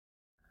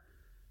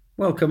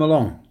Welcome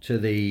along to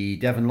the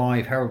Devon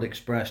Live, Herald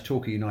Express,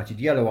 Torquay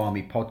United Yellow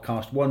Army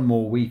podcast. One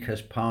more week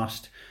has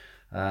passed.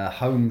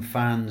 Home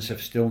fans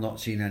have still not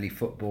seen any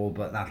football,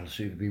 but that'll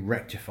soon be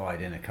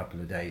rectified in a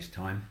couple of days'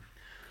 time.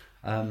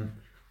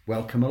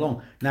 Welcome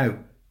along. Now,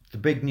 the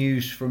big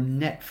news from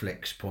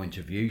Netflix point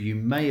of view, you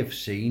may have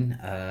seen,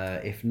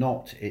 if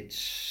not, it's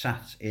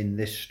sat in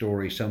this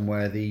story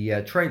somewhere,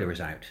 the trailer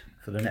is out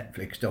for the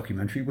Netflix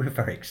documentary. We're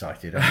very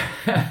excited,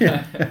 aren't we?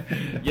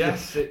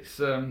 Yes,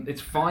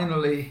 it's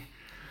finally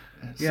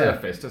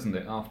surfaced, hasn't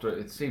it? After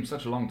it seems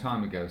such a long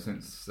time ago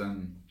since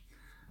the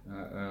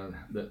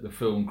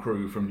film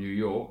crew from New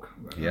York,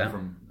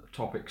 from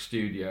Topic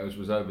Studios,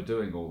 was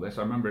overdoing all this.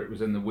 I remember it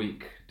was in the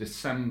week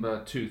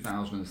December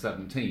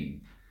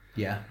 2017.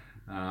 Yeah.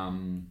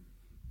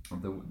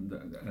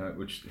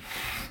 Which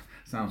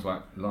sounds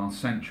like last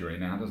century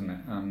now, doesn't it?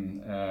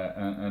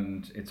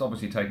 And it's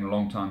obviously taken a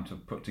long time to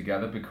put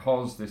together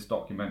because this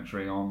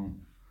documentary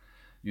on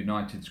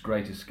United's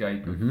Great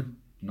Escape of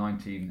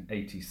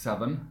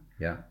 1987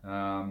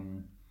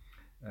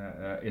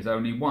 is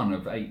only one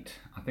of 8.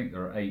 I think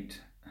there are 8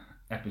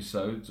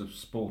 episodes of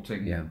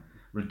sporting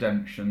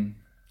redemption,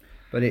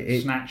 but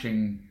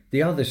snatching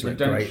the others look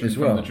great as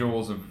well from the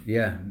jaws of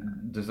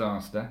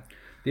disaster.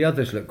 The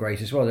others look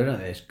great as well, don't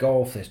they? There's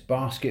golf, there's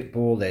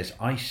basketball, there's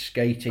ice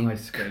skating,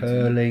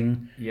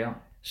 curling,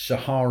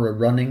 Sahara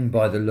running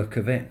by the look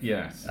of it.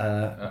 Yes.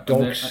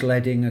 Dog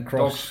sledding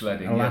across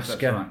Alaska. Yes,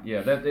 that's right.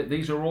 Yeah,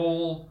 these are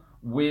all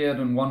weird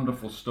and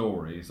wonderful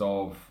stories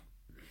of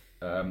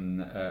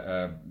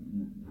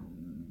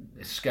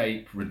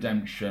escape,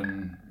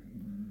 redemption,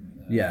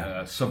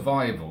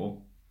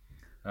 survival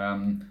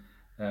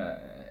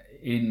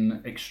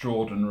in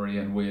extraordinary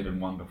and weird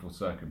and wonderful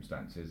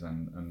circumstances,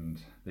 and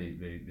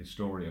the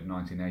story of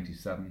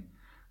 1987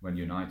 when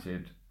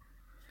United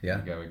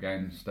go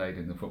again, stayed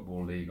in the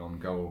Football League on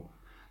goal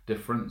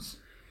difference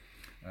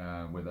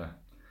with a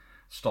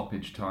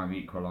stoppage time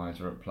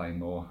equaliser at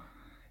Plainmoor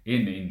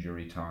in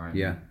injury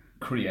time,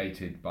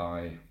 created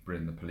by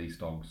Bryn the Police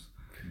Dog's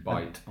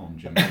bite on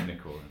Jim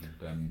Nicol.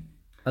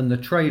 And the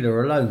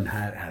trailer alone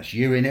has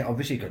you in it.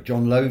 Obviously, it's got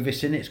John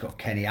Lovis in it. It's got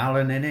Kenny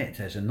Allen in it.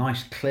 There's a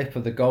nice clip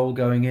of the goal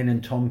going in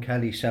and Tom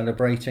Kelly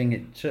celebrating.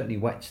 It certainly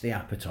whets the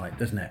appetite,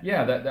 doesn't it?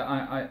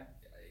 Yeah,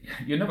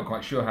 you're never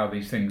quite sure how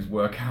these things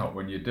work out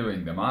when you're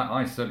doing them.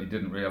 I certainly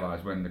didn't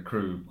realise when the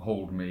crew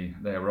hauled me.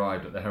 They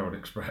arrived at the Herald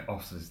Express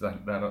offices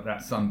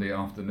that Sunday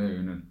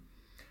afternoon and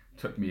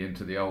took me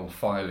into the old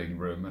filing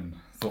room and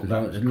thought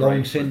that was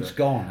long since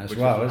gone as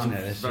well, isn't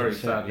it? It's very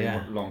sadly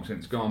long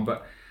since gone,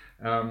 but.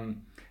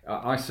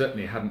 I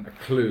certainly hadn't a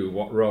clue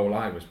what role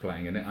I was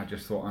playing in it. I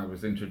just thought I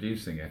was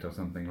introducing it or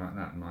something like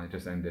that, and I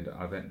just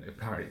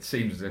it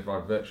seems as if I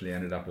virtually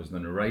ended up as the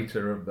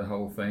narrator of the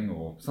whole thing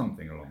or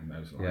something along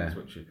those lines,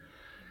 which is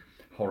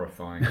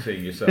horrifying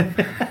seeing yourself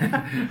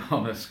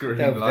on a screen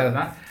like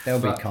that. They'll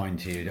be kind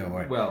to you, don't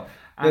worry. Well,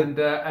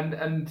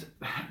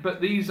 but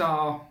these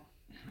are,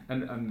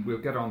 and we'll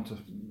get on to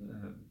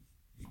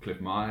Cliff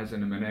Myers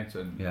in a minute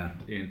and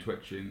Ian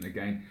Twitchin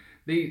again.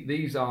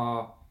 These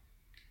are.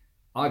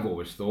 I've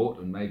always thought,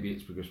 and maybe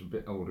it's because we're a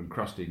bit old and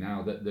crusty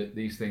now, that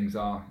these things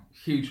are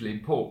hugely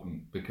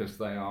important because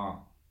they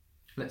are,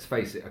 let's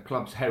face it, a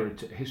club's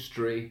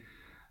history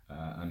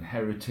and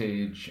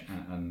heritage,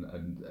 and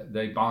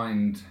they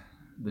bind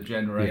the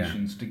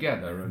generations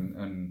together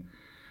and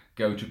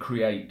go to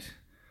create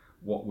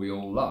what we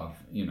all love,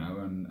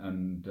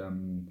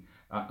 and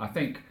I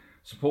think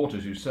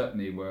supporters who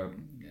certainly were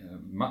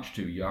much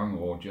too young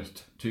or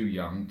just too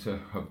young to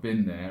have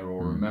been there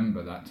or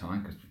remember that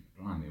time, because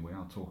blimey, we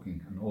are talking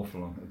an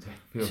awful long.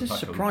 It's a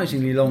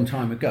surprisingly long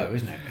time ago,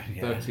 isn't it?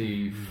 30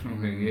 years.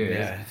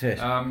 Yeah, it is.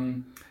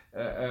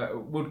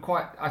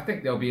 I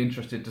think they'll be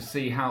interested to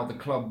see how the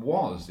club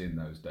was in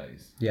those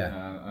days.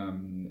 Yeah.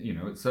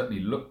 It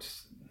certainly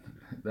looked.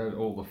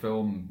 All the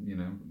film,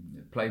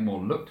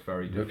 Plainmoor looked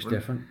very different. Looks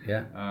different.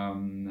 Yeah.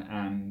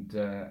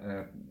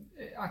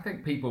 I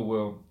think people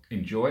will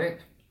enjoy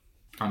it.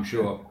 I'm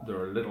sure there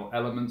are little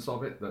elements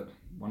of it that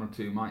one or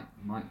two might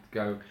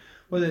go.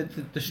 Well,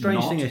 the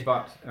strange thing is,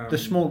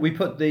 we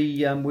put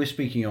we're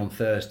speaking on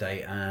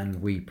Thursday,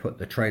 and we put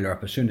the trailer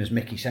up as soon as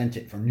Mickey sent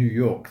it from New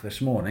York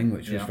this morning,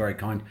 which was very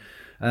kind.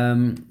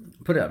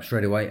 Put it up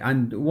straight away,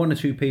 and one or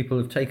two people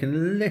have taken a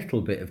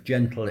little bit of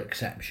gentle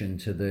exception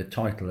to the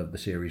title of the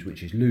series,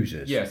 which is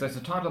Losers. Yes, that's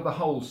the title of the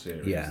whole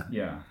series.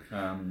 Yeah.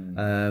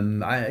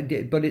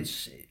 But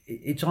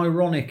it's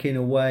ironic in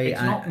a way.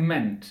 It's not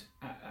meant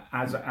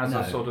as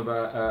a sort of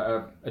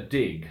a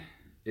dig.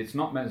 It's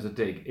not meant as a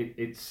dig.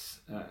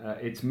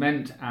 It's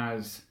meant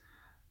as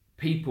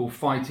people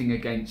fighting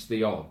against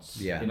the odds.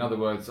 Yeah. In other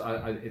words,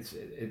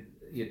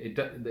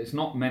 it's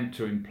not meant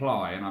to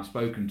imply, and I've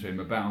spoken to him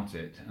about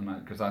it, and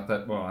because I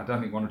thought, well, I don't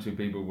think one or two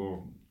people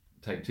will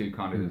take too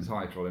kindly to the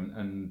title,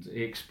 and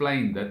he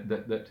explained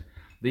that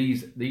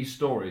these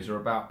stories are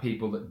about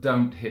people that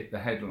don't hit the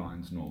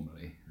headlines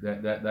normally.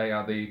 That they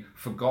are the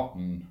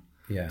forgotten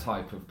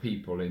type of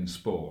people in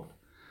sport.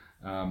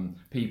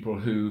 people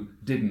who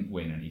didn't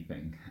win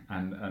anything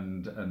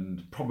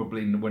and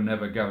probably were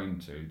never going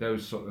to,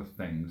 those sort of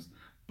things.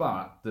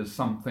 But there's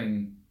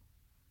something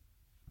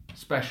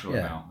special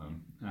about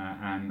them,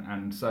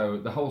 and so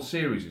the whole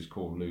series is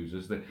called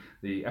Losers.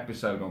 The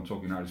episode on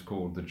Torquay United is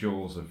called The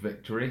Jaws of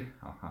Victory.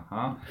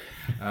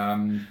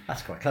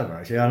 That's quite clever,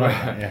 actually. I like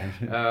that.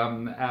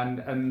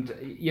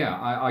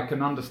 Yeah. I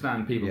can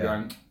understand people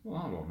going, well,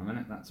 hold on a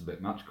minute, that's a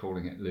bit much,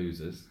 calling it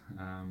Losers.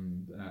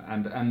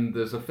 And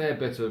there's a fair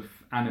bit of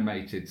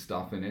animated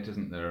stuff in it,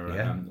 isn't there?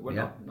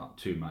 Not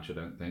too much, I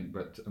don't think,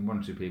 but one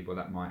or two people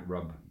that might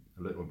rub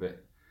a little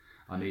bit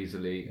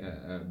uneasily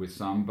with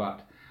some,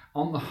 but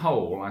on the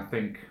whole, I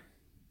think,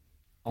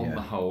 the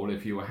whole,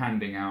 if you were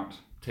handing out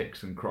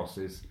ticks and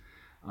crosses,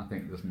 I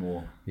think there's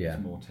more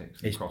ticks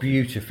and it's crosses.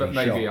 Beautifully but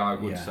maybe shot. I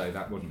would say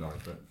that, wouldn't I?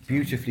 But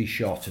beautifully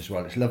shot as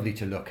well. It's lovely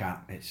to look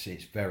at. It's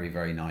very,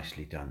 very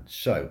nicely done.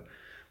 So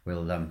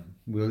we'll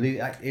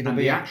leave.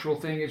 The actual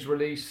thing is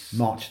released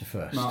March the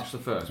 1st. March the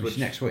 1st, which is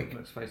next week.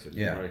 Let's face it,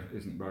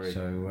 isn't very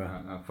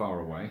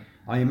far away.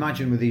 I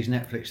imagine with these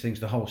Netflix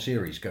things, the whole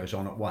series goes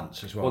on at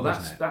once as well.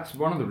 Well, that's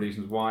one of the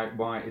reasons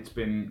why it's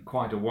been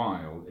quite a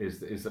while. Is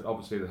that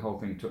obviously the whole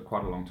thing took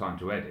quite a long time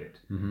to edit.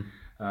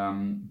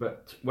 Mm-hmm.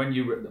 But when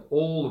you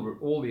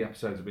all the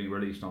episodes are being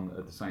released on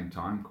at the same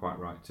time, quite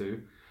right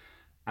too,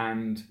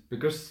 and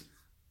because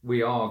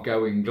we are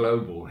going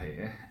global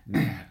here,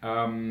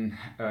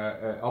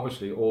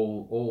 obviously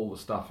all the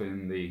stuff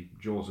in the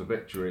Jaws of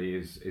Victory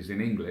is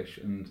in English,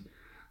 and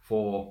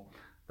for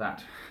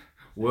that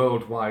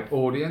worldwide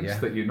audience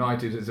that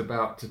United is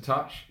about to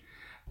touch,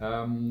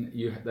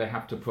 they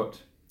have to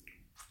put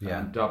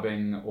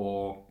dubbing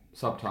or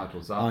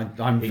subtitles up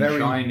in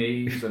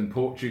Chinese and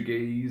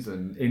Portuguese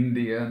and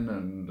Indian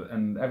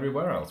and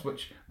everywhere else,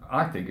 which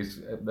I think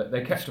is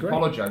they kept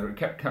apologising. It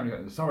kept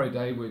coming. Sorry,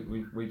 Dave,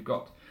 we've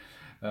got.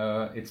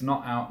 It's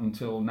not out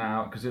until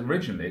now, because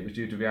originally it was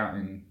due to be out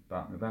in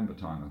about November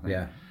time, I think.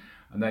 Yeah.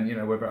 And then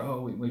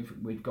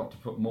we've got to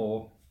put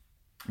more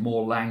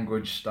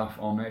language stuff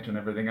on it and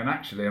everything. And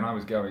I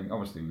was going.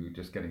 Obviously, we were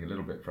just getting a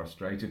little bit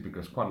frustrated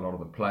because quite a lot of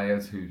the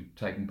players who'd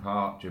taken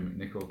part, Jim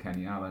McNichol,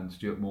 Kenny Allen,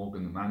 Stuart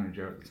Morgan, the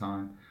manager at the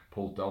time,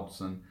 Paul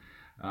Dobson,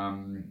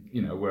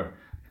 were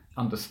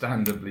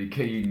understandably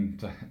keen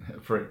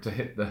for it to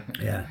hit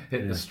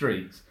the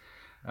streets.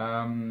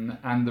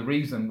 And the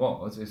reason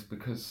is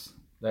because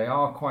they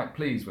are quite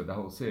pleased with the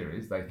whole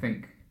series. They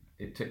think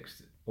it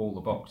ticks all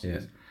the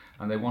boxes,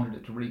 and they wanted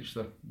it to reach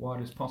the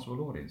widest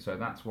possible audience. So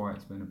that's why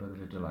it's been a bit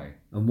of a delay.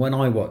 And when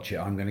I watch it,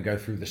 I'm going to go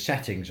through the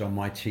settings on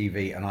my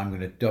TV, and I'm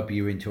going to dub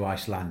you into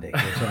Icelandic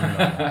or something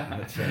like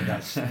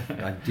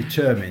that. I'm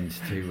determined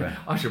to.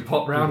 I should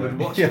pop round and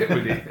watch it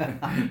with you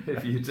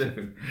if you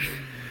do.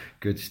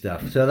 Good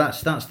stuff. So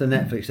that's the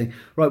Netflix thing.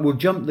 Right, we'll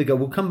jump the goal.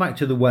 We'll come back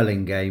to the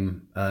Welling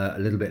game a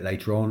little bit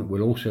later on.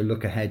 We'll also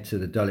look ahead to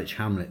the Dulwich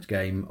Hamlets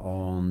game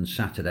on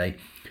Saturday.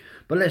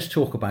 But let's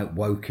talk about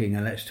Woking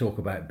and let's talk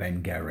about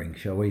Ben Gehring,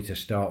 shall we, to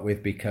start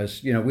with?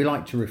 Because, we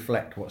like to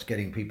reflect what's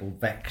getting people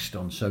vexed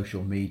on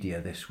social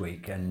media this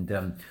week. And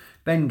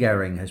Ben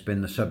Gehring has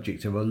been the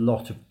subject of a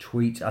lot of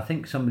tweets. I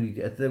think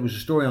there was a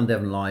story on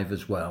Devon Live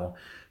as well,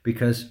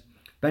 because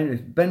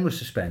Ben was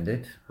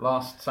suspended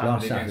last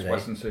Saturday against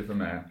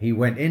Weston-super-Mare. He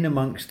went in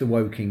amongst the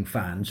Woking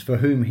fans, for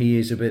whom he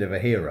is a bit of a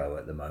hero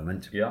at the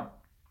moment. Yeah.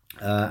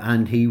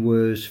 And he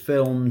was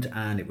filmed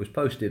and it was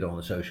posted on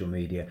the social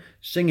media,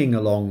 singing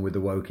along with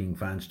the Woking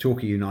fans,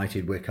 Torquay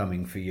United, we're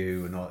coming for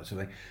you, and all that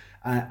sort of thing.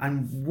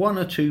 And one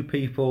or two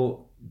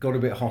people got a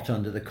bit hot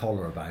under the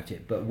collar about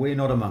it, but we're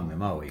not among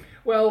them, are we?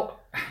 Well,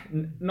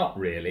 not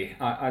really.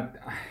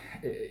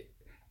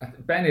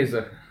 Ben is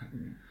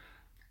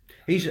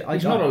He's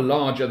not a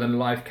larger than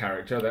life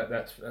character.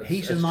 That's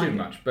too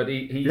much. But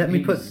let me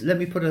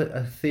put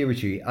a theory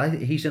to you.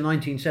 He's a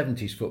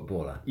 1970s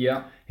footballer.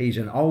 Yeah. He's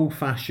an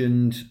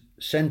old-fashioned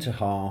centre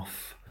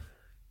half,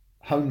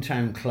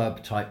 hometown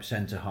club type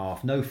centre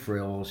half. No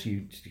frills.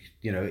 He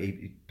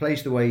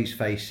plays the way he's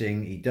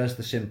facing. He does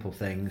the simple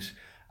things,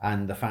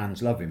 and the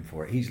fans love him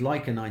for it. He's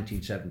like a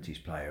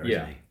 1970s player,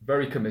 isn't he?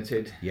 Very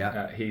committed.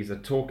 Yeah. He's a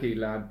Torquay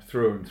lad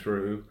through and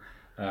through.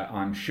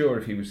 I'm sure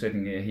if he was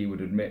sitting here, he would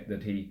admit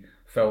that he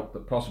felt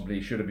that possibly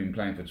he should have been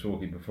playing for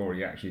Torquay before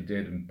he actually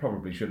did, and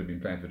probably should have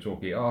been playing for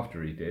Torquay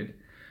after he did.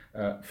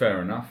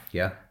 Fair enough.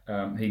 Yeah.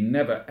 He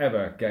never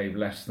ever gave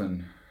less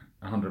than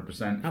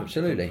 100%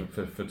 Absolutely.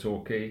 for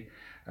Torquay.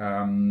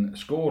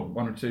 Scored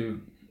one or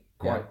two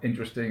quite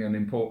interesting and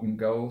important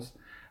goals.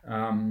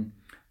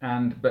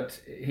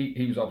 But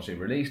he was obviously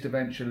released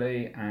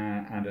eventually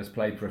and has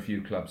played for a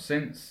few clubs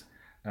since.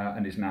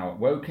 And is now at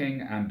Woking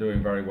and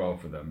doing very well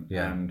for them.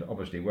 Yeah. And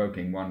obviously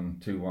Woking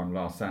won 2-1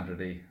 last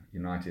Saturday.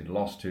 United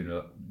lost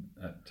 2-0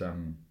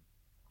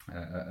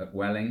 at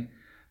Welling,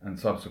 and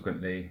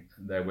subsequently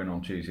their win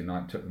on Tuesday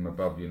night took them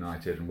above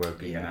United, and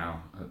Woking are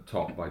now at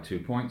top by 2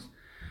 points.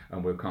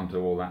 And we'll come to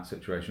all that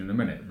situation in a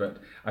minute. But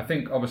I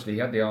think obviously he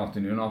had the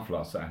afternoon off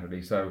last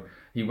Saturday, so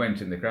he went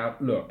in the crowd.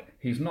 Look,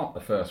 he's not the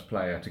first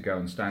player to go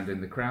and stand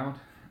in the crowd.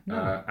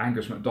 No.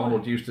 Angus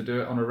MacDonald used to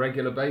do it on a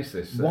regular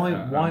basis.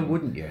 Why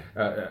wouldn't you?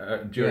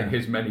 During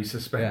his many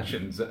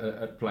suspensions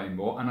at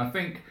Plainmoor. And I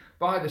think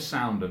by the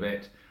sound of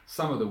it,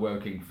 some of the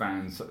Woking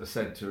fans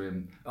said to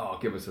him, "Oh,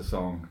 give us a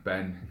song,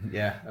 Ben."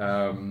 Yeah.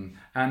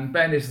 And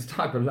Ben is the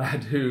type of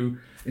lad who,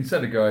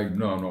 instead of going,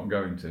 "No, I'm not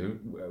going to,"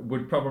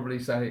 would probably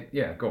say,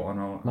 "Yeah, go on,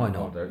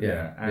 I'll do it."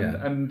 Yeah.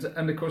 And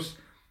of course,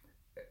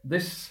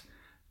 it's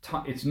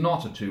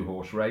not a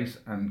 2-horse race,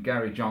 and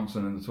Gary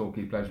Johnson and the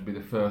Torquay players would be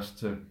the first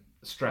to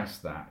stress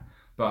that.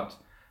 But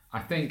I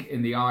think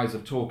in the eyes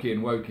of Torquay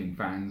and Woking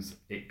fans,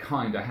 it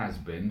kind of has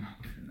been,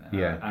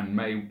 and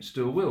may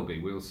still will be.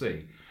 We'll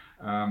see.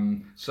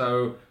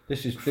 So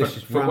this is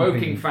for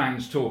Woking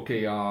fans,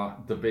 Torquay are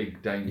the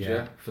big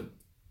danger. For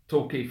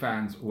Torquay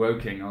fans,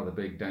 Woking are the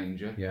big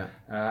danger.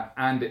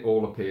 And it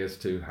all appears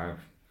to have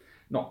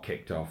not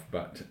kicked off,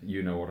 but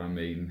you know what I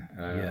mean,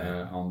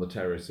 on the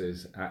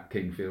terraces at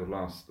Kingfield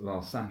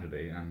last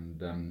Saturday.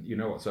 And you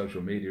know what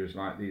social media is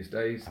like these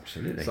days.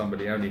 Absolutely.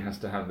 Somebody only has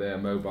to have their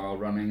mobile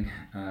running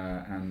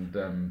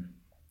and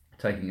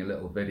taking a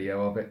little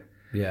video of it.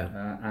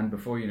 And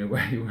before you know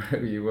where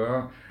you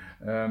were,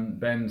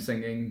 Ben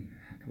singing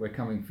 "We're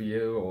Coming for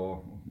You"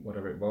 or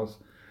whatever it was.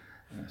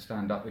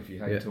 Stand up if you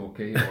hate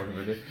Torquay, or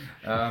whatever it is.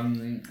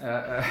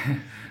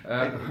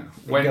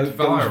 Went goes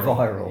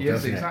viral.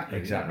 Yes, exactly.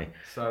 Yeah.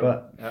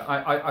 So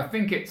I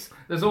think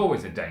there's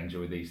always a danger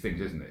with these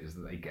things, isn't it? Is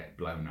that they get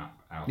blown up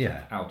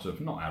out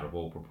of not out of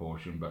all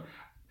proportion, but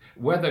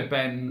whether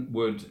Ben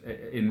would,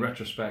 in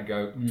retrospect,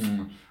 go,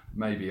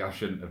 maybe I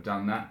shouldn't have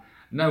done that.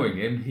 Knowing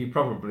him, he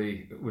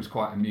probably was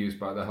quite amused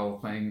by the whole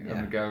thing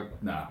and would go,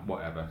 nah,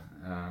 whatever.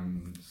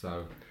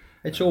 So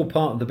it's all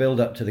part of the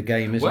build-up to the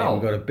game, isn't it?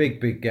 We've got a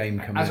big game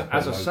coming up.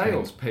 As a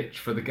sales pitch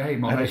for the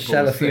game on April 6th.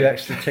 Sell a few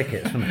extra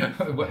tickets.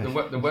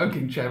 The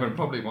Woking chairman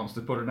probably wants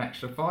to put an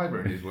extra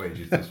 £5 in his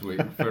wages this week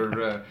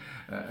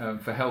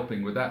for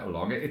helping with that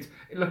along.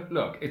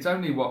 Look, it's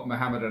only what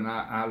Muhammad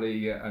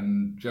Ali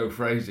and Joe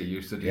Frazier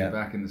used to do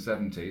back in the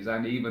 70s,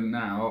 and even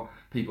now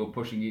people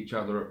pushing each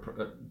other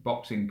at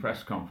boxing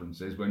press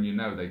conferences when you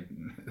know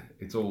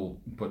it's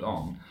all put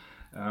on.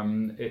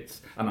 I'm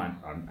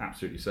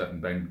absolutely certain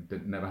Ben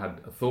never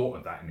had a thought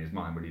of that in his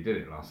mind when he did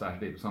it last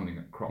Saturday. It was something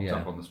that cropped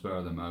up on the spur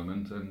of the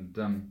moment, and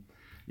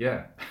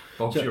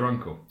Bob's your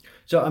uncle.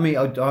 So I mean,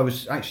 I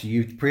was actually,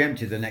 you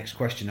preempted the next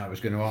question I was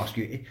going to ask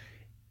you.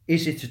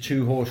 Is it a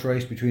 2-horse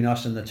race between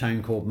us and the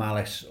town called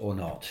Malice or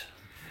not?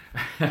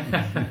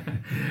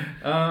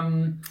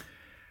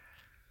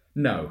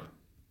 No.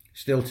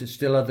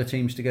 Still other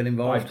teams to get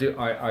involved?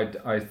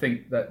 I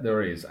think that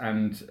there is,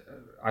 and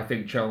I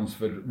think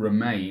Chelmsford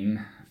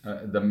remain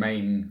the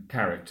main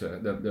character,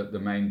 the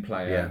main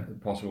player, the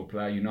possible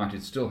player.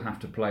 United still have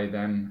to play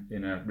them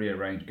in a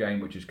rearranged game,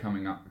 which is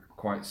coming up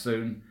quite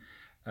soon.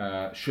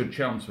 Should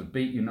Chelmsford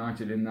beat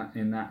United in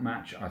that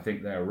match, I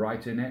think they're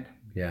right in it.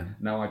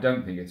 No, I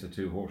don't think it's a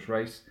 2-horse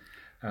race.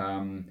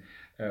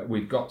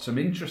 We've got some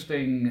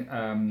interesting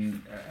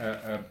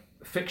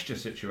fixture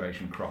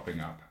situation cropping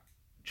up.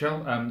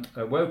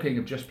 Woking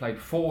have just played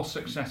 4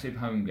 successive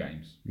home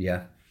games.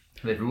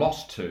 They've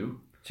lost 2.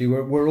 See,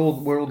 we're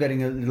all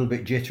getting a little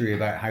bit jittery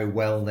about how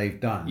well they've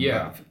done.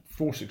 Yeah.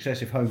 4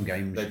 successive home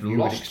games. They've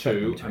lost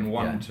 2 and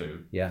won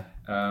 2.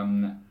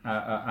 And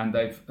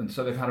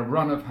so they've had a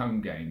run of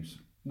home games,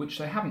 which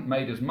they haven't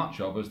made as much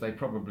of as they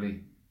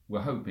probably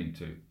were hoping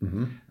to.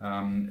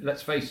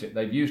 Let's face it,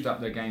 they've used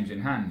up their games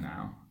in hand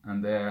now,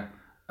 and they're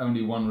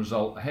only 1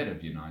 result ahead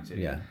of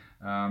United.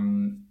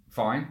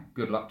 Fine,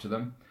 good luck to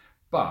them.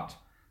 But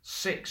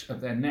 6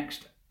 of their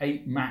next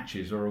 8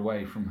 matches are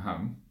away from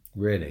home.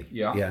 Really?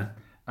 Yeah.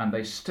 And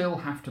they still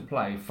have to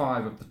play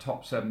 5 of the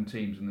top 7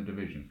 teams in the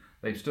division.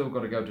 They've still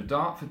got to go to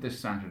Dartford this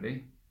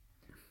Saturday.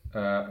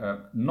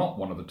 Not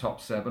one of the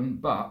top 7,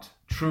 but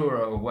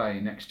Truro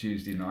away next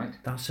Tuesday night.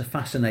 That's a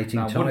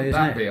fascinating tie, isn't it? Wouldn't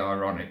that be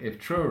ironic if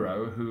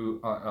Truro, who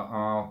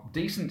are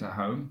decent at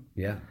home,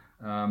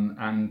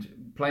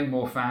 and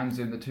Plainmoor fans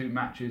in the 2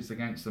 matches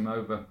against them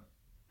over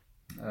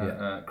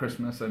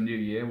Christmas and New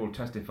Year will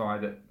testify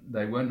that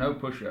they were no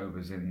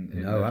pushovers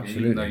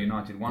even though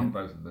United won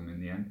both of them in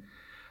the end.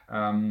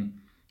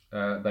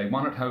 They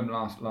won at home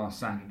last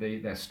Saturday.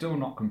 They're still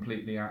not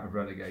completely out of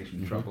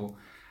relegation trouble,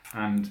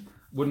 and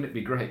wouldn't it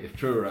be great if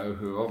Truro,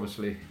 who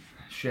obviously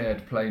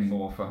shared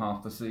Plainmoor for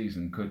half the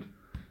season, could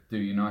do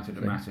United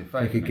a massive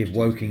favour? They could give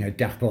Woking a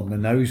dap on the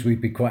nose.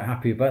 We'd be quite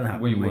happy about that.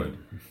 We would.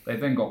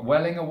 They've then got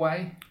Welling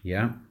away.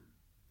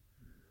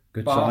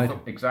 Good Bath, side.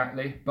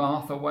 Exactly.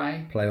 Bath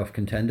away. Playoff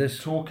contenders.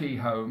 Torquay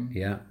home.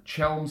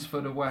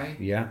 Chelmsford away.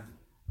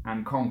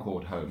 And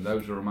Concord home.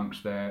 Those are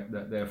amongst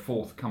their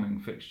forthcoming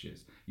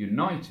fixtures.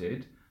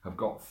 United have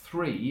got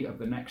 3 of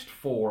the next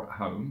 4 at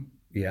home.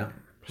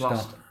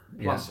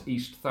 Plus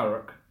East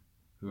Thurrock,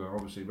 who are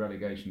obviously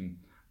relegation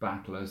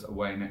battlers,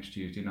 away next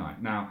Tuesday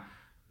night. Now,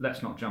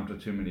 let's not jump to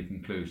too many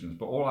conclusions,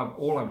 but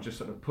all I'm just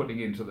sort of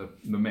putting into the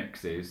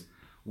mix is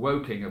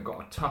Woking have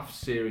got a tough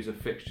series of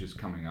fixtures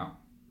coming up.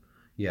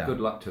 Good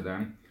luck to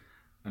them.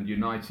 and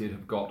United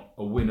have got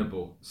a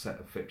winnable set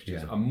of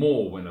fixtures, Yeah. a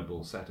more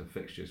winnable set of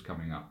fixtures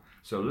coming up.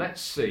 So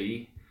let's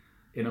see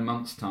in a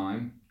month's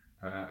time.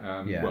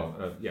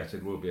 Yes,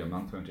 it will be a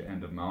month, won't it?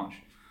 End of March.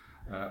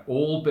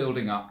 All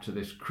building up to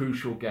this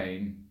crucial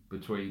game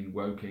between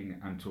Woking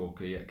and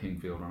Torquay at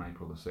Kingfield on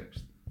April the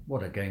 6th.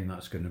 What a game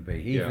that's going to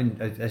be. Even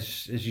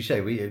as you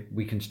say,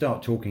 we can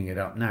start talking it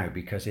up now,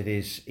 because it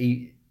is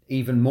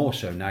even more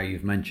so now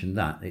you've mentioned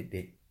that.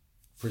 It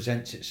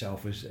presents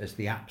itself as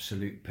the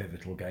absolute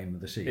pivotal game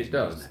of the season. It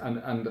does, doesn't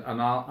it?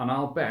 and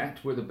I'll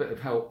bet, with a bit of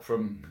help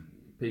from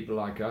people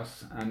like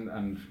us,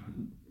 and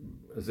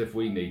as if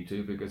we need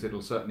to, because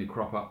it'll certainly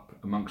crop up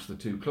amongst the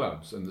two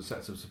clubs and the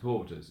sets of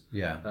supporters.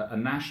 Yeah. A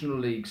National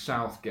League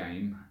South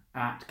game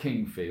at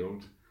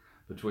Kingfield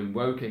between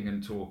Woking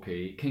and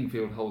Torquay.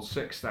 Kingfield holds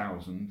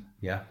 6,000.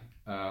 Yeah.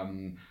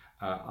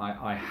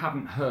 I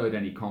haven't heard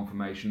any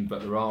confirmation,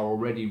 but there are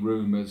already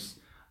rumours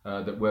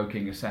that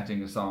Woking are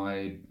setting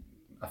aside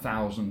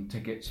 1,000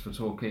 tickets for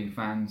Torquay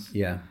fans.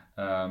 Yeah.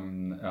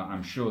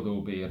 I'm sure there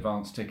will be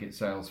advanced ticket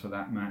sales for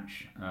that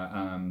match.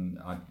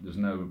 There's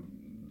no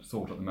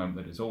thought at the moment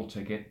that it's all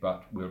ticket,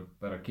 but we'll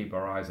better keep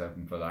our eyes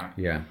open for that.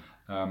 Yeah.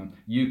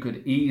 You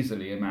could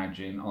easily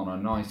imagine on a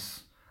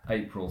nice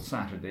April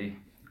Saturday,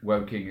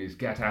 Woking is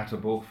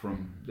get-atable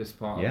from this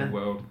part of the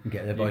world.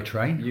 Get there by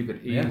train. You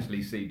could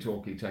easily see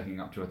Torquay taking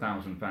up to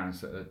 1,000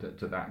 fans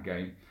to that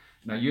game.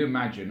 Now you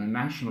imagine a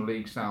National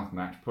League South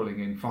match pulling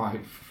in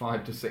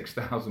 5 to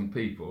 6,000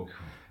 people.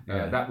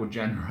 That would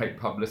generate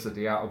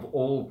publicity out of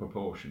all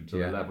proportion to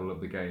the level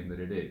of the game that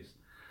it is.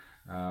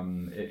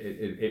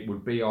 It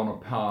would be on a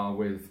par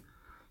with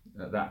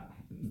that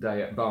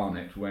day at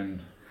Barnet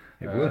when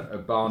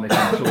Barnet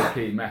and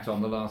Torquay met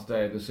on the last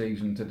day of the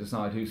season to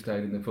decide who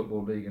stayed in the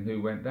Football League and who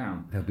went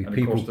down. Of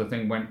course, the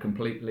thing went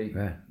completely.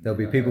 Yeah. There'll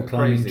be people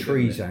climbing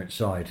trees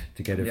outside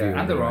to get a view.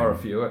 And there are a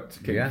few at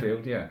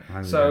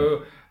Kingfield.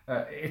 So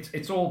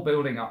it's all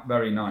building up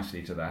very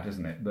nicely to that,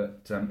 isn't it?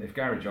 But if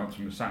Gary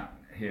Johnson was sat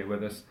here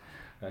with us,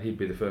 he'd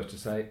be the first to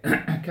say,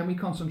 "Can we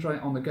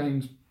concentrate on the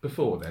games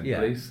before then,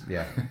 please?"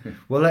 Yeah.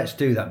 Well, let's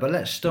do that. But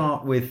let's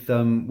start with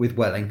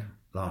Welling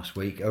last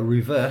week. A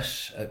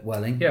reverse at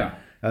Welling. Yeah.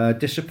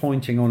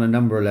 Disappointing on a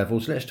number of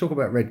levels. Let's talk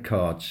about red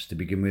cards to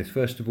begin with.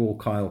 First of all,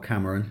 Kyle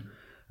Cameron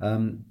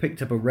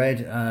picked up a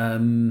red. I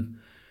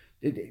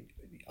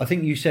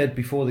think you said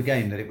before the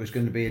game that it was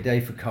going to be a day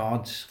for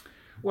cards.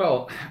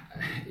 Well,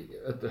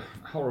 at the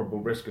horrible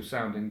risk of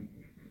sounding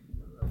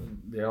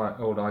the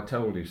old "I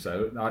told you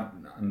so,"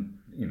 and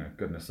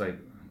goodness sake,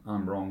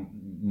 I'm wrong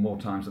more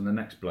times than the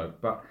next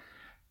bloke, but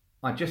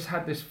I just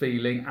had this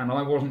feeling, and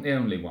I wasn't the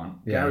only one.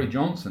 Yeah. Gary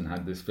Johnson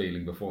had this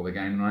feeling before the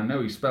game, and I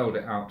know he spelled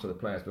it out to the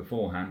players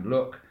beforehand.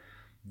 Look,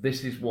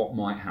 this is what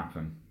might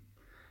happen.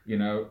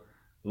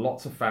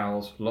 Lots of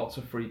fouls, lots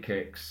of free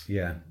kicks,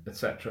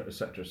 etc.,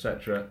 etc.,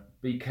 etc.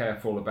 Be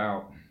careful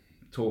about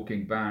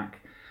talking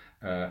back,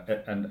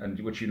 and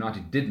which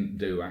United didn't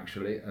do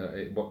actually.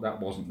 That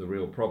wasn't the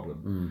real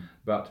problem,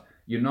 but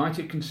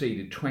United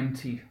conceded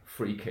 20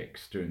 free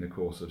kicks during the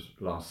course of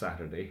last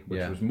Saturday,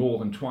 which was more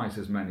than twice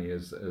as many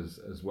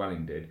as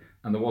Welling did,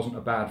 and there wasn't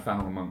a bad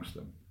foul amongst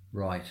them.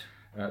 Right.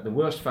 The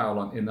worst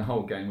foul in the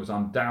whole game was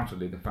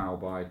undoubtedly the foul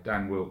by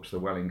Dan Wilkes, the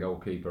Welling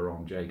goalkeeper,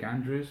 on Jake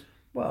Andrews.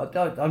 Well,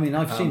 I mean,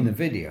 I've seen the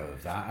video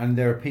of that, and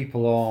there are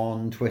people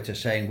on Twitter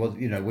saying, well,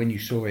 when you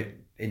saw it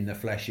in the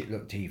flesh, it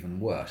looked even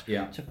worse.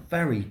 Yeah. It's a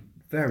very,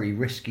 very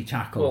risky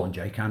tackle on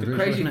Jake Andrews.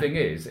 The crazy thing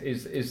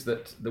is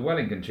that the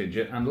Welling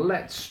contingent, and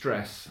let's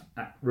stress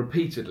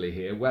repeatedly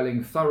here,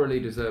 Welling thoroughly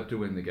deserved to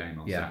win the game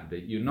on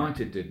Saturday.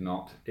 United did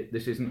not.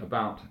 This isn't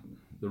about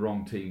the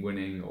wrong team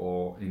winning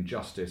or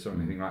injustice or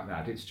anything like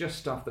that. It's just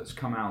stuff that's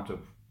come out of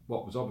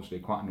what was obviously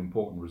quite an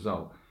important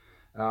result.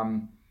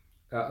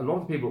 A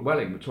lot of the people at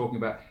Welling were talking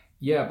about,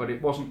 but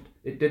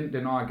it didn't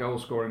deny a goal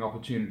scoring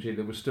opportunity.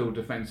 There was still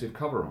defensive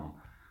cover on.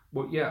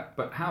 Well,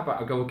 but how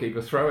about a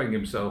goalkeeper throwing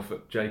himself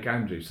at Jake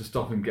Andrews to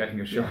stop him getting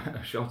a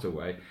shot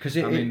away? Because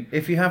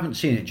if you haven't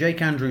seen it,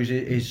 Jake Andrews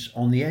is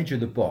on the edge of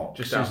the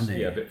box, isn't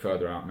he? Yeah, a bit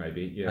further out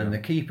maybe. Yeah. And the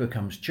keeper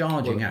comes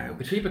charging out.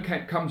 The keeper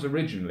comes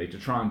originally to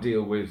try and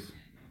deal with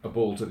a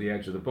ball to the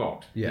edge of the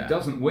box. Yeah. He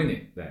doesn't win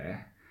it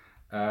there.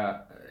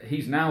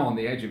 He's now on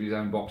the edge of his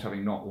own box,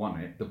 having not won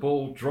it. The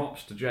ball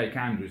drops to Jake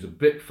Andrews a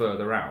bit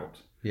further out.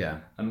 Yeah.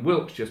 And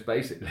Wilkes just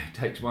basically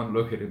takes one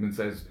look at him and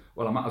says,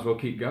 "Well, I might as well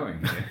keep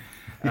going here,"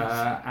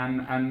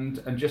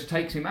 and just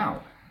takes him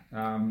out.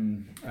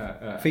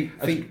 Feet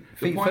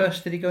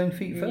first? Did he go in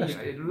feet first?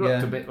 It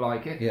looked a bit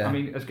like it. Yeah. I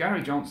mean, as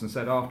Gary Johnson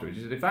said afterwards,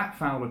 he said if that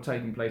foul had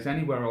taken place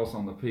anywhere else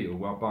on the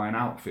field, by an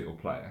outfield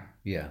player,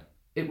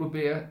 it would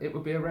be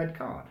a red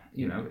card.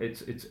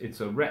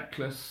 It's a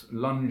reckless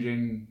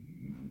lunging.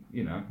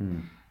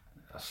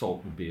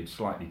 Assault would be a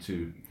slightly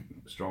too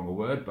strong a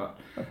word, but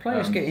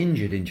players get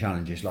injured in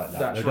challenges like that.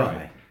 That's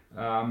right.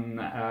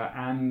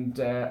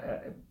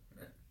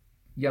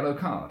 Yellow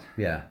card.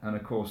 Yeah. And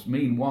of course,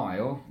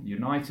 meanwhile,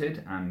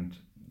 United and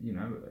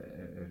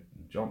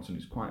Johnson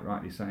is quite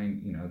rightly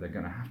saying they're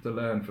going to have to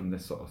learn from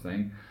this sort of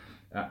thing,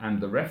 and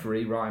the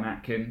referee Ryan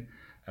Atkin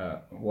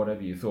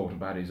whatever you thought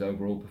about his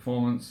overall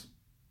performance,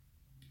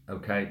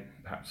 okay,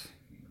 perhaps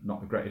not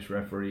the greatest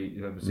referee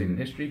you've ever seen in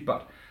history,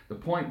 but the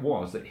point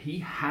was that he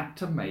had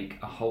to make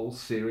a whole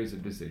series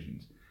of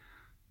decisions.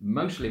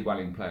 Mostly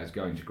Welling players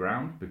going to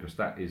ground, because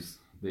that is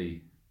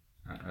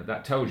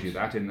that tells you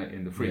that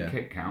in the free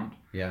kick count.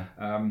 Yeah.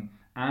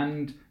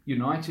 And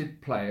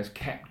United players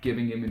kept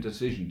giving him a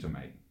decision to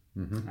make,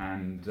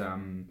 and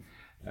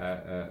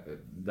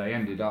they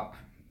ended up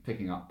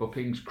picking up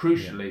bookings,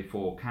 crucially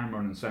for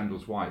Cameron and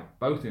Sendles-White,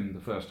 both in the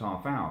first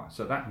half hour.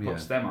 So that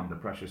puts them under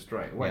pressure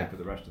straight away for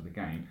the rest of the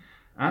game.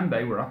 And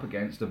they were up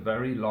against a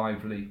very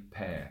lively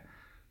pair.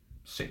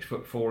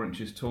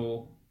 6'4"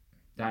 tall.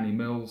 Danny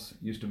Mills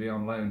used to be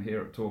on loan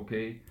here at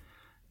Torquay.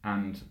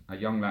 And a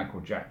young lad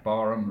called Jack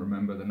Barham,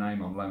 remember the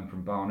name, on loan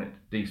from Barnet.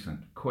 Decent,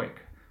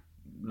 quick,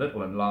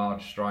 little and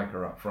large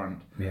striker up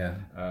front. Yeah.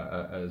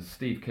 As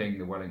Steve King,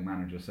 the Welling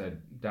manager,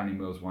 said, Danny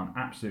Mills won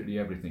absolutely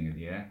everything in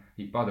the air.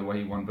 By the way,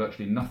 he won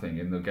virtually nothing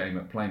in the game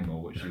at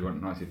Plainmoor, which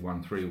United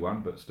won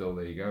 3-1, but still,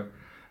 there you go.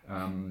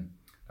 And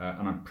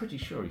I'm pretty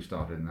sure he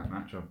started in that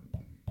match.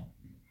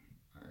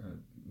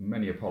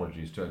 Many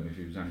apologies to him if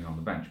he was only on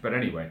the bench. But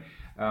anyway,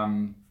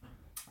 and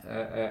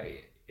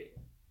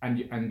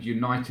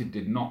United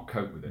did not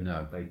cope with it.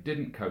 No. They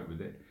didn't cope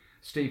with it.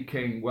 Steve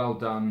King, well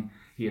done.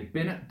 He had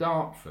been at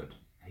Dartford.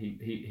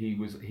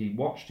 He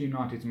watched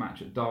United's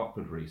match at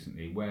Dartford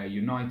recently, where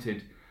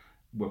United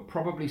were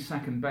probably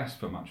second best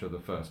for much of the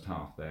first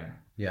half there.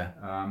 Yeah.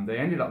 They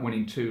ended up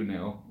winning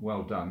 2-0.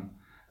 Well done.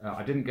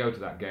 I didn't go to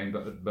that game,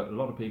 but a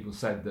lot of people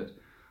said that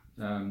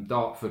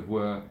Dartford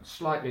were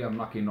slightly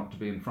unlucky not to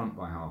be in front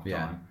by half time.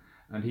 Yeah.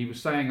 And he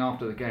was saying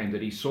after the game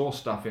that he saw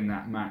stuff in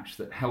that match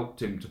that helped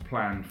him to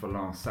plan for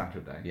last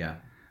Saturday. Yeah.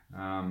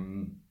 I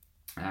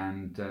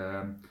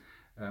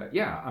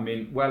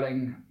mean,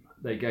 Welling,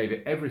 they gave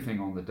it everything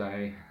on the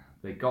day.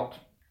 They got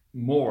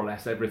more or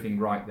less everything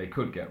right they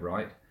could get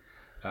right.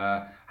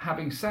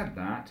 Having said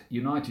that,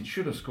 United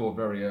should have scored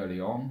very early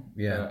on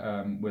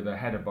with a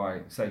header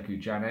by Sekou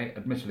Jane.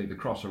 Admittedly, the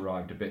cross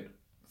arrived a bit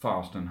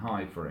fast and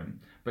high for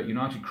him, but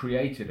United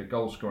created a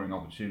goal-scoring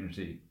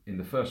opportunity in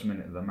the first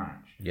minute of the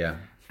match. Yeah.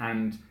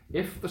 And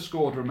if the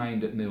score had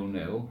remained at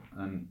 0-0,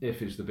 and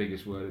if is the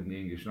biggest word in the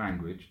English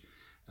language,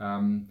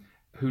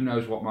 who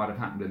knows what might have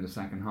happened in the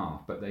second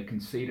half. But they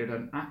conceded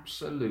an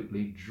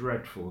absolutely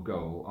dreadful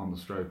goal on the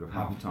stroke of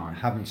half-time.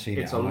 Haven't seen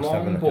it. It's a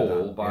long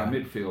ball by a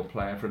midfield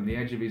player from the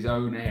edge of his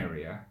own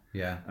area.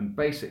 Yeah. And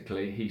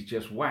basically, he's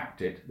just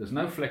whacked it. There's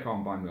no flick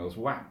on by Mills.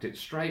 Whacked it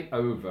straight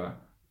over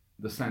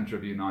the centre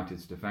of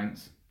United's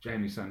defence.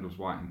 Jamie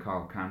Sendles-White and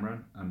Carl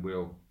Cameron. And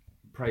we'll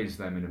praise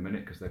them in a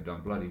minute because they've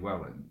done bloody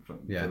well for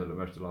the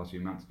most of the last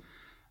few months.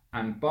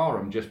 And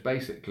Barham just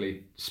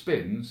basically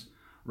spins,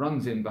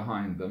 runs in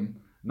behind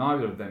them.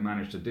 Neither of them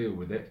managed to deal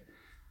with it.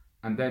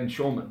 And then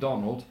Sean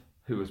McDonald,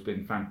 who has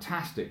been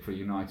fantastic for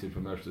United for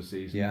most of the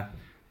season,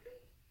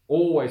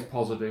 always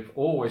positive,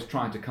 always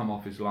trying to come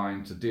off his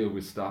line to deal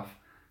with stuff,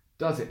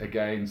 does it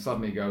again,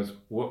 suddenly goes,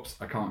 whoops,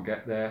 I can't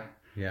get there,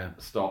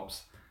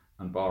 stops,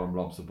 and Barham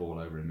lobs the ball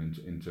over him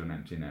into an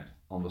empty net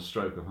on the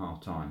stroke of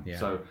half-time. Yeah.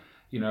 So,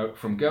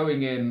 from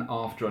going in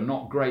after a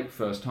not great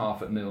first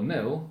half at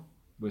 0-0,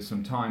 with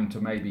some time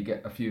to maybe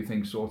get a few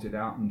things sorted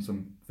out and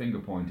some finger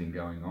pointing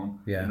going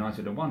on. Yeah.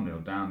 United are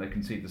 1-0 down. They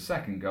concede the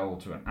second goal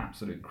to an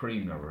absolute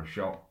creamer of a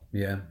shot.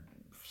 Yeah.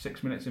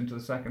 6 minutes into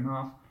the second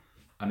half,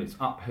 and it's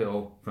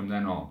uphill from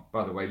then on.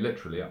 By the way,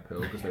 literally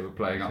uphill because they were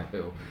playing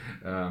uphill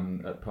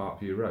at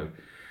Parkview Road.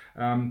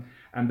 And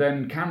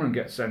then Cameron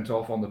gets sent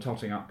off on the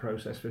totting up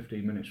process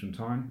 15 minutes from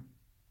time.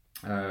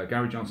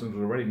 Gary Johnson has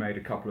already made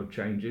a couple of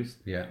changes.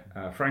 Yeah.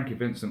 Frankie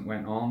Vincent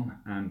went on,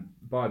 and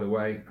by the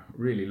way,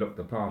 really looked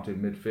the part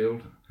in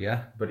midfield.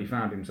 Yeah. But he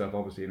found himself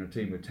obviously in a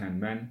team with 10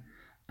 men,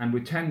 and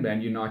with 10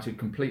 men, United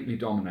completely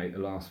dominate the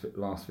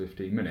last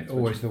 15 minutes.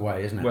 Always the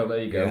way, isn't it? Well,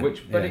 there you go. Yeah.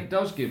 But it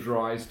does give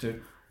rise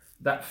to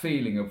that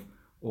feeling of,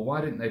 well,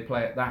 why didn't they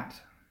play at that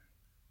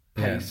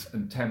pace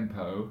and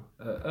tempo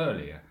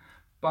earlier?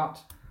 But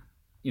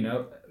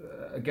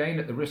again,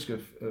 at the risk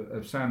of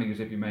sounding as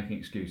if you're making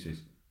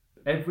excuses.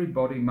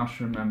 Everybody must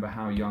remember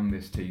how young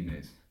this team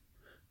is.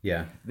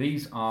 Yeah.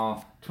 These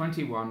are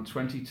 21,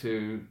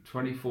 22,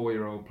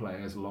 24-year-old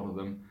players, a lot of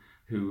them,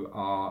 who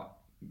are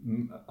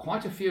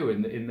quite a few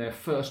in their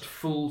first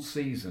full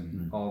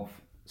season of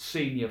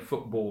senior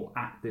football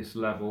at this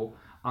level,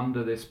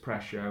 under this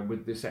pressure,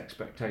 with this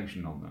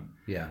expectation on them.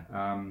 Yeah.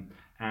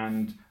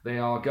 And they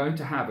are going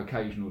to have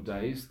occasional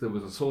days. There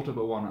was a sort of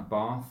a one at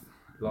Bath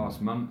last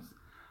month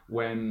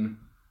when,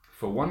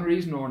 for one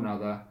reason or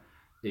another,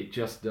 it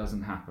just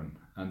doesn't happen,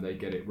 and they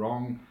get it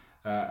wrong.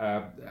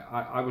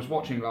 I was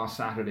watching last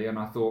Saturday, and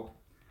I thought,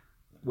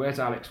 where's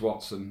Alex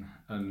Watson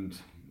and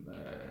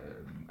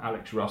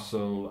Alex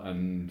Russell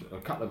and a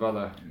couple of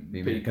other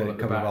people a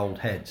couple of old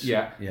heads?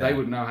 Yeah, they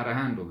would know how to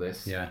handle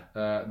this. Yeah,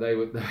 they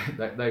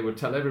would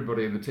tell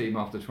everybody in the team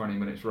after 20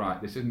 minutes,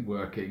 right, this isn't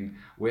working.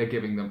 We're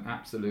giving them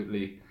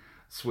absolutely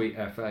sweet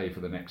FA for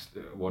the next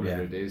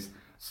whatever it is.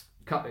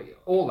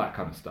 All that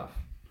kind of stuff,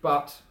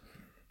 but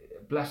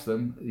bless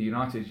them, the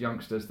United's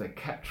youngsters, they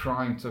kept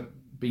trying to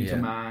beat a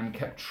man,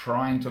 kept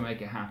trying to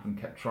make it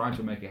happen,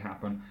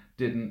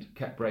 didn't,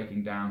 kept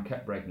breaking down,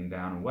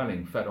 and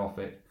Welling fed off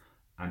it,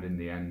 and in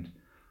the end,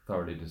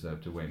 thoroughly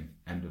deserved to win.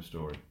 End of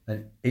story.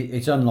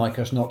 It's unlike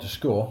us not to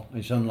score.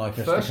 It's unlike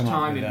us First to come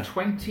time up with in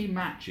 20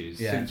 matches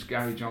since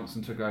Gary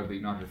Johnson took over,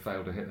 United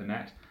failed to hit the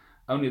net.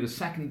 Only the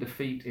second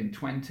defeat in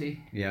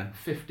 20.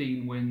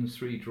 15 wins,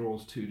 3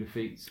 draws, 2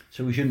 defeats.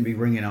 So we shouldn't be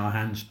wringing our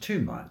hands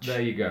too much.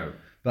 There you go.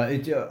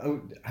 But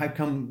how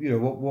come?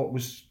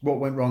 What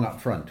went wrong up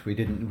front?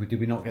 Did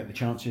we not get the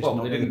chances? Well,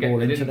 not they get didn't the ball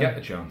get into them?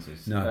 the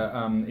chances.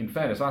 No. In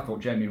fairness, I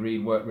thought Jamie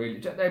Reid worked really.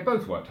 They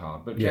both worked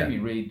hard, but Jamie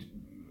Reid,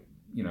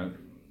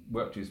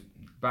 worked his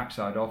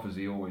backside off as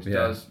he always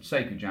does.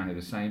 Sekou Jani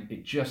the same.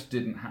 It just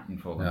didn't happen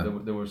for them. No.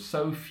 There were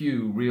so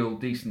few real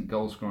decent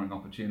goal scoring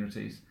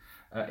opportunities.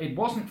 It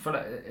wasn't for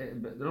a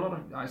lot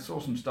of. I saw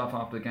some stuff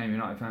after the game.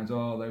 United fans, they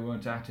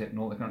weren't at it and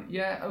all that kind of.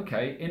 Yeah,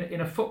 okay.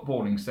 In a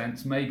footballing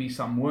sense, maybe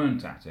some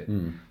weren't at it,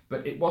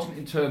 but it wasn't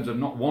in terms of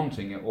not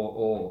wanting it.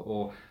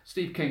 Or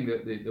Steve King,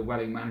 the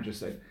Welling manager,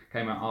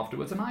 came out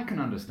afterwards, and I can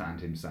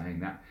understand him saying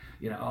that.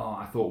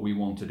 I thought we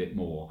wanted it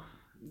more.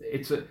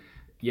 It's a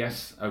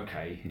yes,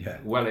 okay. Yeah.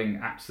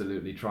 Welling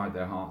absolutely tried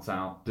their hearts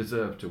out,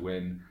 deserved to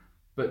win,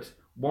 but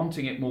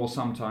wanting it more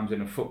sometimes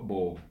in a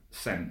football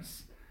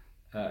sense.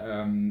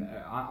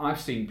 I've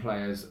seen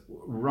players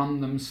run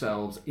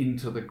themselves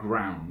into the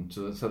ground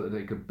so that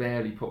they could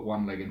barely put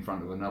one leg in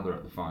front of another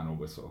at the final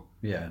whistle,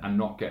 and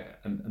not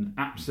get and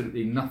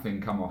absolutely nothing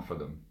come off for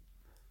them.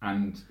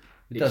 And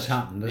it does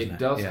happen, doesn't it? It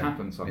does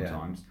happen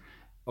sometimes.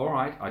 All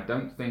right, I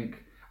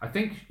think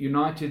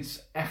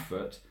United's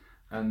effort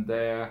and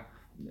their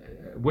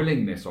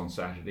willingness on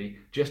Saturday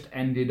just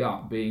ended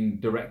up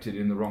being directed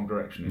in the wrong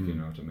direction, if you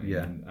know what I mean.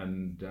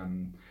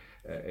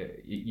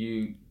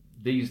 Yeah.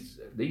 These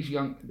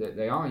young,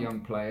 they are young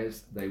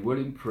players. They will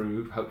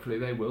improve. Hopefully,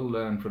 they will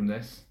learn from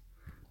this.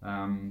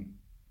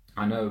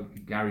 I know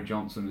Gary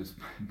Johnson has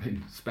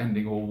been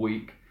spending all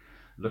week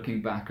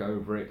looking back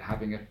over it,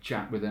 having a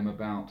chat with them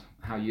about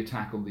how you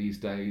tackle these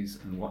days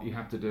and what you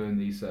have to do in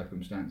these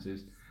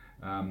circumstances.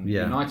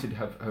 United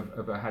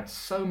have had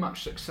so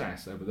much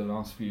success over the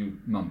last few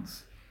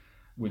months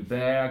with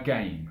their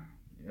game,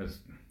 as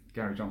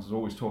Gary Johnson's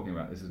always talking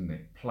about this, isn't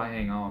it?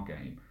 Playing our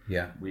game.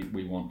 Yeah.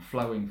 We want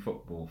flowing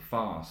football,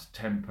 fast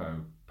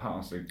tempo,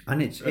 passing, and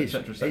it's worked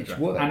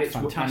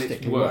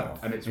fantastically well.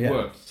 And it's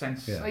worked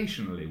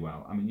sensationally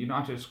well. I mean,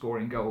 United are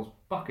scoring goals,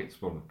 buckets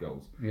full of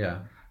goals.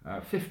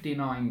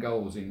 59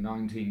 goals in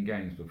 19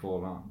 games before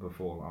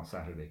last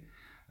Saturday.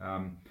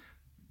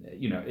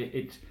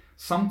 It's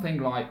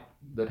something like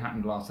that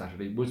happened last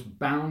Saturday was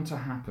bound to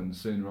happen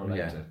sooner or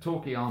later.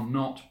 Torquay are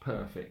not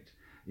perfect.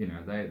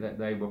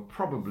 They were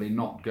probably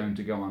not going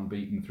to go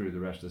unbeaten through the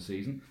rest of the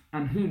season,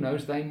 and who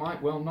knows, they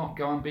might well not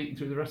go unbeaten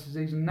through the rest of the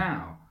season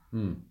now.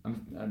 And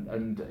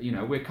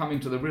we're coming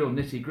to the real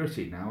nitty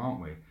gritty now,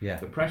 aren't we? Yeah.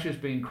 The pressure's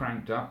being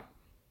cranked up.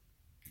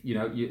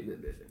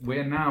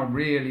 We're now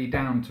really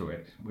down to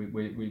it.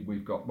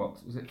 We've got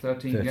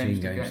 13 games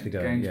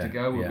to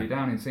go. We'll be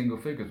down in single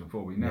figures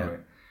before we know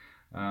it.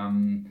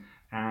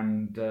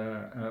 And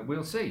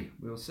we'll see.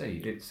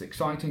 It's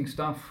exciting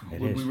stuff.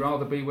 Would we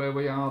rather be where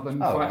we are than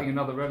fighting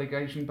another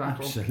relegation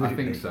battle? Absolutely. I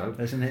think so.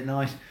 Isn't it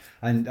nice?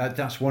 And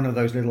that's one of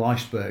those little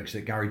icebergs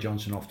that Gary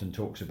Johnson often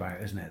talks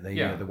about, isn't it?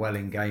 The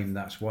Welling game,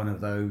 that's one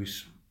of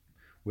those.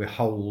 We're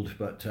holed,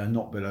 but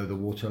not below the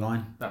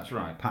waterline. That's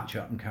right. Patch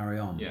up and carry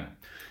on. Yeah.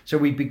 So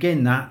we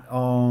begin that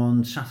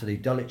on Saturday.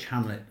 Dulwich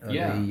Hamlet are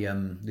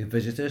the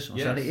visitors on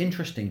Saturday.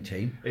 Interesting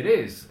team. It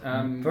is.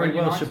 Very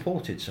well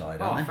supported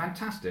side, aren't they?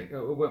 Fantastic.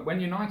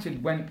 When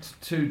United went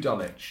to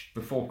Dulwich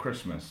before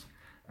Christmas,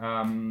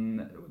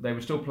 they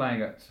were still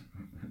playing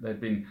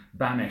they'd been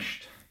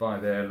banished by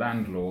their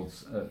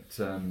landlords at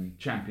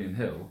Champion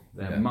Hill,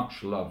 their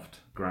much-loved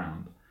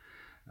ground.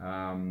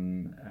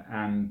 And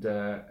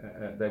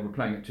they were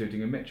playing at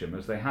Tooting and Mitcham,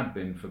 as they had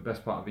been for the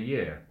best part of a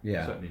year,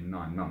 certainly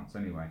 9 months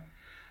anyway.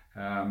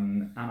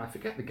 And I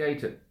forget the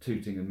gate at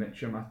Tooting and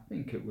Mitcham. I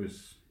think it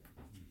was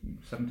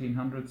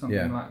 1,700,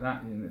 something like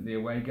that, in the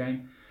away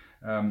game.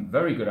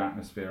 Very good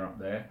atmosphere up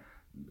there.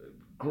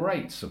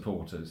 Great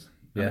supporters.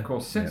 And of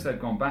course, since they've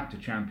gone back to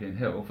Champion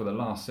Hill for the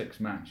last 6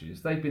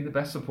 matches, they've been the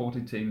best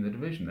supported team in the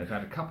division. They've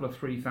had a couple of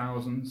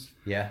 3,000s.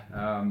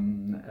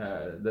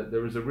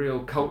 There is a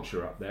real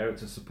culture up there.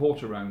 It's a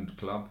supporter-owned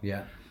club.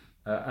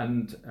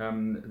 And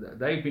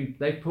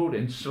they've pulled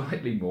in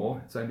slightly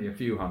more. It's only a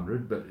few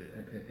hundred, but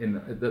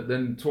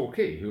than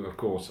Torquay, who of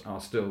course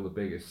are still the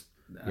biggest,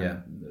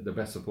 the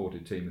best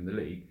supported team in the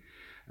league.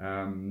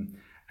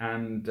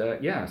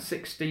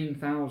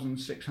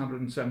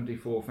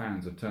 16,674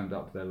 fans have turned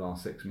up to their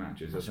last 6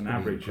 matches. That's an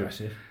average of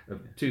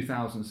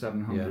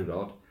 2,700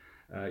 odd.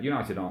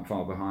 United aren't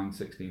far behind,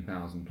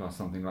 16,000 plus,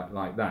 something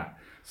like that.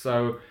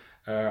 So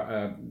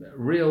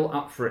real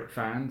up for it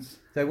fans.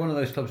 They're one of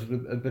those clubs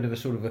with a bit of a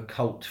sort of a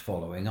cult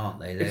following,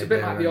 aren't they? It's a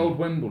bit like the old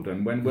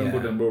Wimbledon, when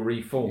Wimbledon were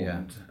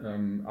reformed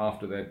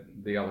after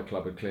the other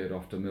club had cleared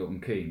off to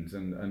Milton Keynes,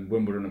 and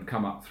Wimbledon have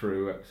come up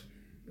through at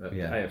at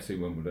AFC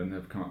Wimbledon.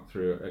 They've come up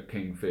through at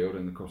King Field,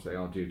 and of course they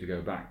are due to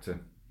go back to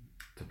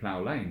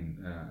Plough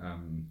Lane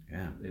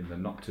in the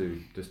not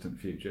too distant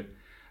future.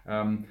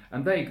 And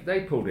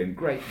they pulled in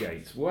great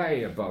gates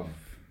way above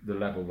the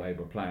level they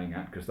were playing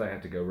at, because they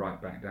had to go right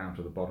back down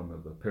to the bottom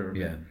of the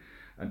pyramid. Yeah.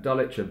 And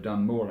Dulwich have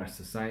done more or less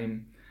the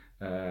same.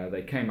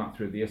 They came up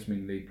through the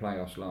Isthmian League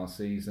playoffs last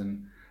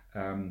season.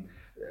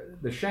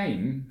 The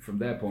shame from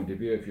their point of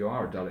view, if you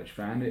are a Dulwich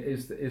fan,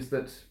 is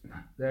that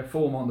their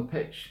form on the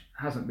pitch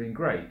hasn't been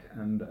great,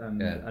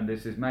 and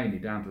this is mainly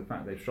down to the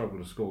fact they've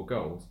struggled to score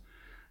goals.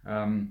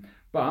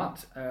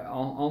 But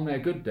on their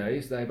good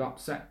days, they've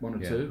upset one or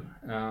two,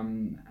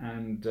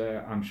 and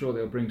I'm sure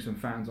they'll bring some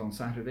fans on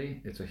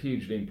Saturday. It's a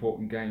hugely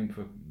important game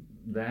for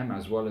them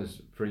as well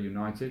as for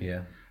United.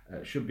 Yeah.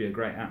 Should be a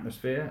great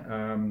atmosphere.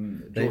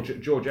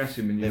 George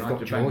Essendon,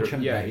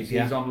 United,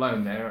 he's on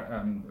loan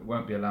there.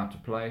 Won't be allowed to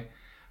play.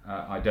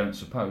 I don't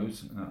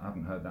suppose. I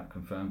haven't heard that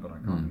confirmed, but I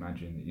can't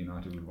imagine that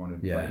United would want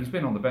him to play. He's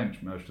been on the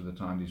bench most of the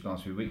time these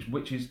last few weeks,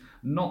 which is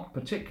not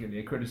particularly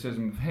a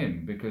criticism of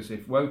him, because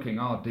if Woking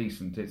are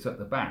decent, it's at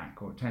the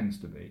back, or it tends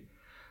to be.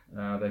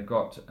 They've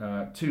got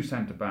two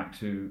centre backs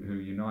who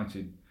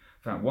United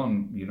found.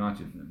 One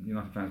United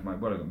fans might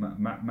well have got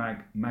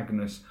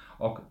Magnus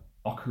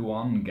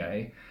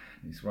Okuange.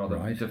 It's rather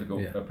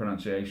difficult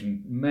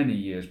pronunciation. Many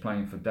years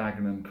playing for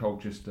Dagenham,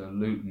 Colchester,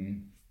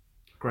 Luton.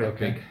 Great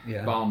big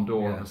barn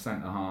door of a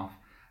centre half.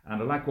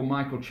 And a lad called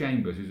Michael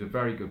Chambers, who's a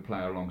very good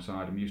player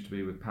alongside him, used to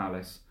be with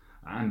Palace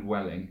and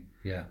Welling.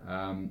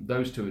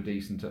 Those two are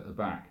decent at the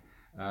back.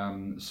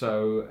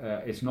 So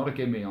it's not a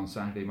gimme on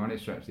Saturday by any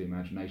stretch of the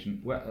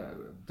imagination.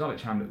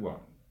 Dulwich Hamlet,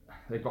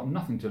 they've got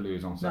nothing to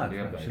lose on Saturday,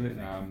 have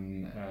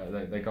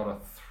they? They got a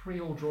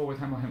 3-3 draw with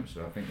Hemel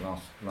Hempstead, I think,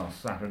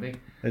 last Saturday,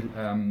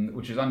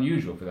 which is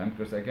unusual for them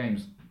because their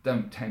games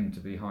don't tend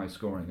to be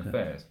high-scoring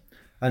affairs.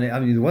 And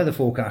the weather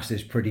forecast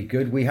is pretty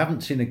good. We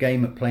haven't seen a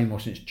game at Plainmoor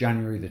since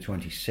January the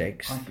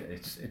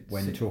 26th,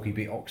 when Torquay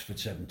beat Oxford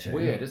 7-2.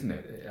 Weird, isn't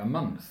it? A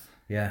month.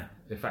 Yeah.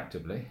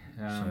 Effectively.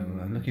 So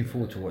I'm looking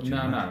forward to watching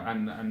that.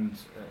 And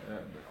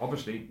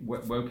obviously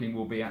Woking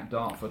will be at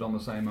Dartford on the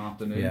same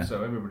afternoon,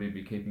 so everybody will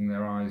be keeping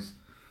their eyes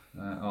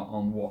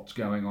on what's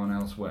going on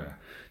elsewhere.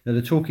 Now,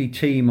 the Torquay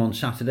team on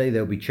Saturday,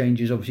 there'll be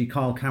changes. Obviously,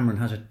 Kyle Cameron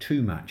has a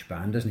 2-match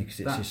ban, doesn't he?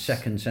 Because it's his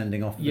second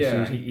sending off of the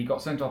season. He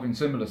got sent off in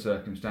similar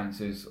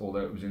circumstances,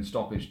 although it was in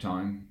stoppage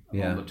time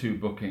on the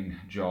 2-booking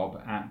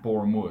job at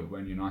Boreham Wood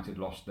when United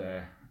lost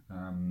their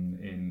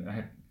they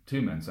had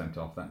 2 men sent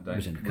off that day.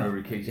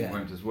 Rory Keating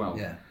went as well.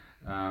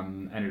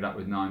 Ended up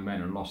with 9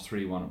 men and lost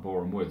 3-1 at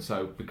Boreham Wood.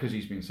 So because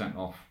he's been sent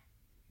off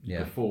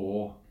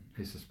before,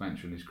 his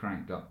suspension is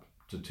cranked up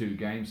to 2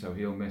 games, so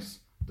he'll miss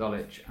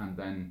Dulwich and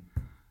then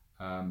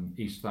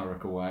East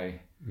Thurrock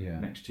away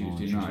next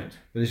Tuesday night.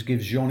 But this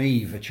gives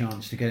Jean-Yves a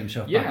chance to get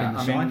himself back in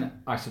the side.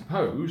 I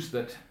suppose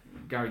that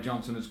Gary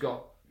Johnson has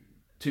got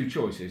 2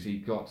 choices. He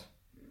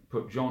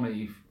put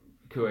Jean-Yves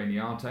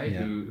Koué-Niarte,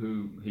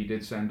 who he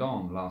did send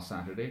on last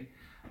Saturday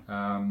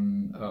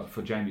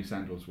for Jamie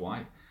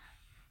Sandles-White,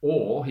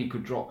 or he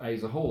could drop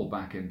Asa Hall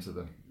back into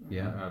the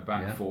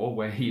back 4,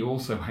 where he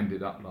also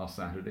ended up last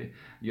Saturday.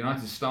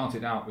 United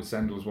started out with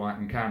Sandles-White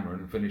and Cameron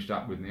and finished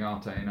up with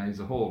Niarte and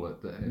Asa Hall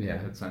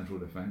at central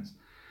defence.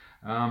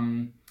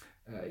 I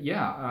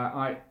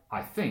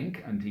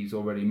think, and he's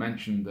already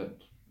mentioned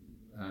that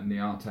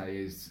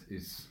Niarte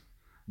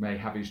may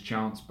have his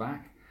chance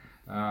back.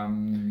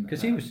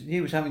 Because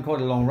he was having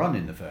quite a long run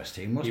in the first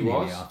team, wasn't he?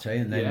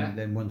 Niarte, and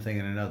then one thing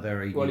and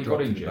another, he dropped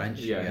got injured. To the bench.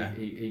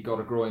 He got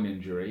a groin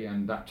injury,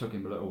 and that took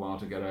him a little while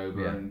to get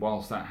over. And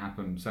whilst that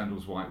happened,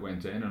 Sandles-White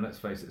went in, and let's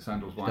face it,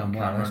 Sandles-White and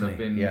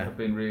Cameron have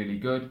been really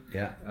good.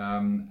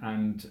 Even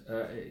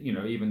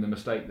the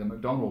mistake that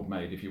McDonald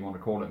made, if you want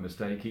to call it a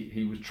mistake,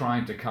 he was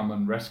trying to come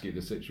and rescue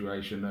the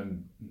situation,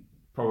 and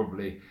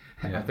probably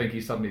I think he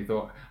suddenly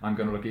thought, I'm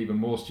going to look even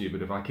more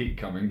stupid if I keep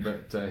coming,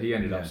 but he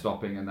ended up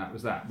stopping, and that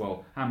was that.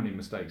 Well, how many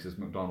mistakes has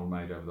McDonald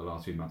made over the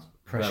last few months?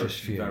 Precious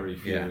few. Very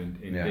few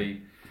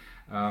indeed.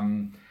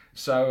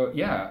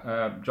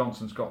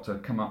 Johnson's got to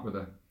come up with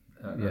a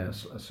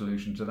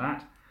solution to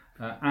that.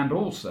 And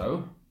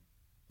also,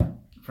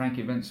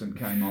 Frankie Vincent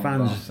came on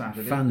last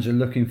Saturday. Fans are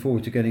looking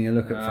forward to getting a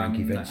look at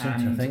Frankie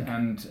Vincent, I think.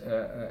 And,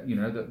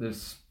 that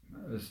there's,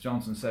 as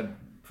Johnson said,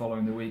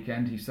 following the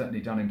weekend, he's certainly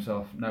done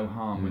himself no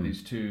harm with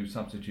his 2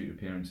 substitute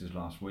appearances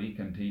last week,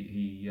 and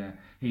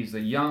he's a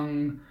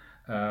young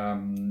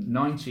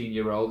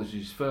 19-year-old. This is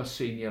his first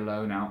senior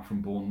loan out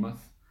from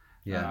Bournemouth,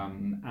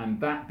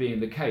 and that being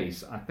the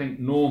case, I think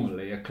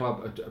normally a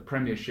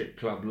Premiership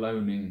club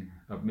loaning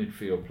a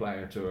midfield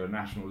player to a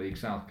National League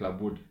South club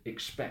would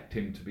expect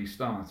him to be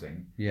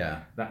starting.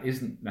 That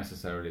isn't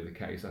necessarily the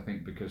case, I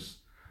think, because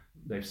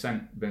they've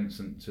sent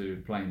Vincent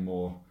to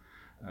Plainmoor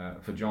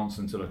for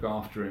Johnson to look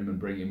after him and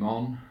bring him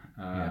on,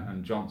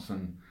 and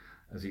Johnson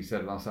as he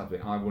said last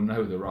Saturday, I will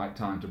know the right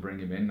time to bring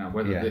him in. Now,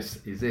 whether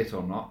this is it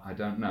or not, I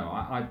don't know.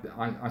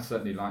 I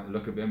certainly like the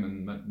look of him,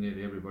 and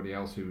nearly everybody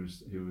else who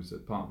was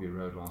at Parkview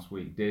Road last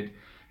week did.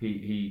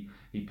 He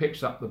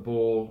picks up the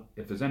ball.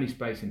 If there's any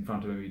space in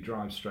front of him, he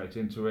drives straight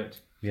into it.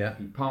 Yeah.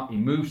 He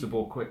moves the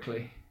ball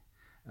quickly.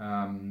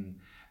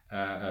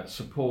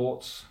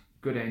 Supports,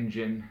 good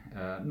engine.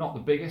 Not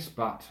the biggest,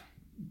 but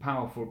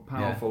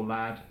powerful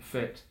lad.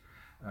 Fit.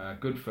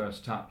 Good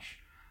first touch,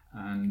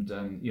 and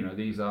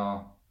these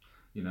are.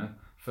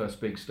 First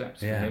big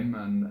steps for him,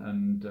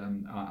 and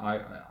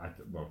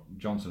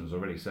Johnson has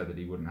already said that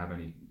he wouldn't have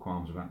any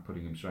qualms about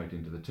putting him straight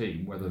into the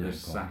team. Whether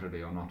this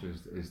Saturday or not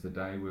is the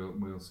day,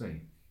 we'll see.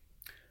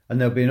 And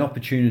there'll be an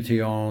opportunity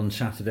on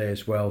Saturday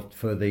as well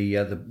for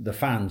the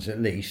fans,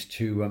 at least,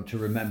 to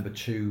remember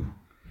two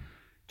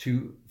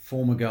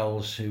former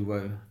goals who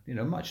were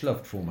much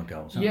loved former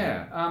goals.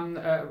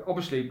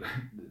 Obviously,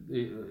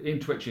 Ian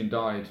Twitchin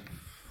died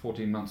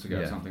 14 months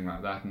ago, something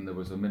like that, and there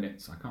was a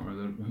minute. I can't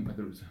remember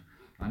whether it was.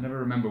 I never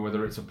remember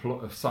whether it's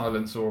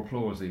silence or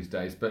applause these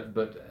days, but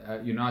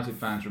United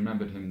fans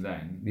remembered him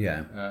then.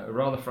 Yeah.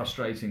 Rather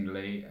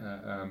frustratingly,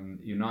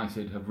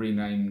 United have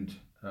renamed.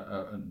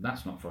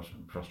 That's not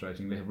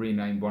frustratingly. Have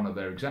renamed one of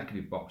their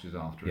executive boxes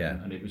after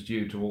him, and it was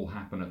due to all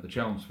happen at the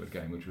Chelmsford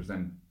game, which was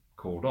then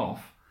called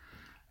off.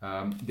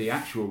 The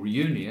actual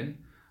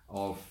reunion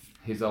of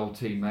his old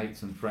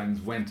teammates and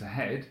friends went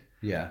ahead.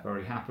 Yeah.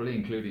 Very happily,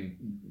 including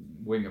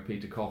winger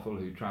Peter Coffell,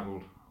 who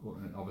travelled.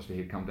 Obviously,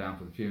 he'd come down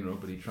for the funeral,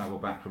 but he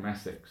travelled back from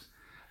Essex.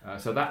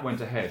 So that went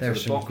ahead.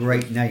 There's some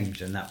great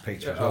names in that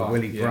picture as well.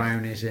 Willie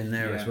Brown is in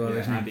there as well,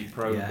 isn't Andy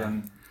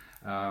Provan,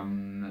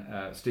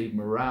 Steve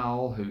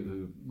Morrell,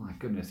 who, my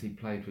goodness, he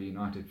played for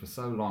United for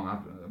so long.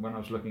 When I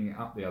was looking it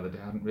up the other day,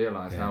 I hadn't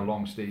realised how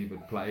long Steve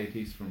had played.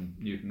 He's from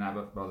Newton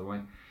Abbot, by the way.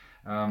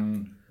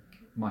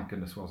 My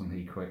goodness, wasn't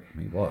he quick?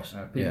 He was.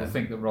 People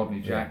think that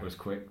Rodney Jack was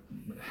quick.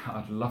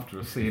 I'd love to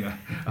have seen a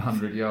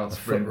 100-yard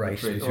sprint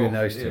race between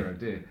those two.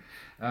 Dear,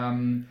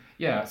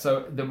 dear.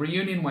 So the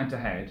reunion went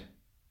ahead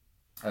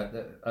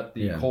at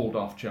the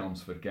called-off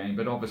Chelmsford game,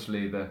 but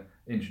obviously the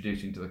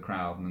introducing to the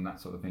crowd and that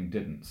sort of thing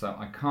didn't. So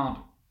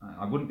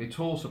I wouldn't be at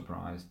all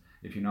surprised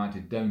if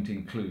United don't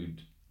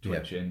include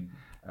Twitchin,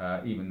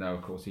 even though,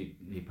 of course,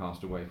 he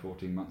passed away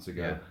 14 months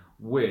ago,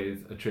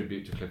 with a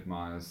tribute to Cliff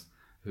Myers,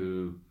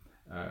 who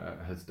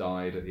has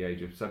died at the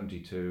age of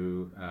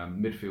 72,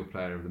 midfield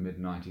player of the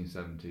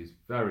mid-1970s,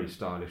 very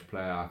stylish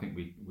player. I think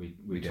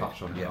we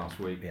touched on it last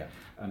week,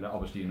 and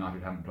obviously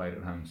United haven't played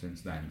at home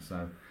since then,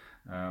 so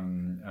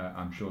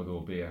I'm sure there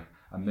will be a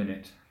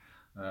minute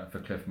for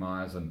Cliff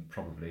Myers, and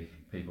probably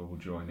people will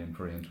join in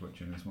for Ian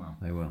Twitchin as well.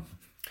 They will.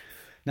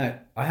 Now,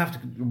 I have to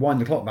wind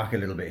the clock back a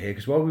little bit here,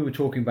 because while we were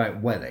talking about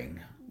Welling,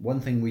 one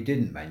thing we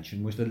didn't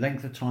mention was the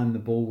length of time the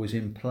ball was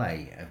in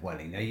play at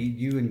Welling. Now,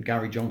 you and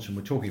Gary Johnson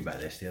were talking about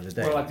this the other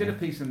day. Well, I did a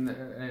piece in the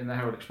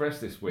Herald Express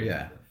this week.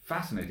 Yeah.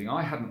 Fascinating.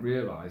 I hadn't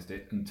realised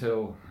it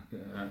until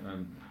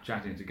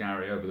chatting to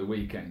Gary over the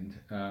weekend,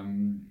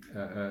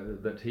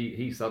 that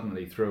he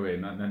suddenly threw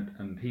in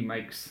and he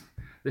makes...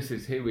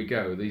 here we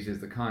go. These is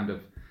the kind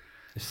of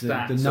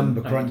stats the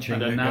number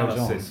crunching and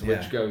analysis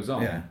which goes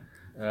on. Yeah.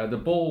 The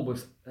ball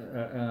was,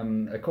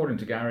 according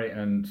to Gary,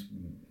 and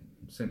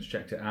since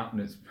checked it out,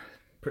 and it's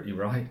pretty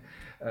right,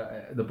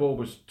 the ball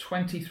was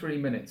 23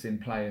 minutes in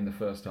play in the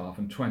first half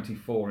and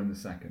 24 in the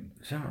second.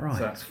 Is that right?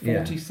 So that's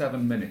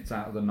 47 minutes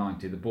out of the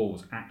 90 the ball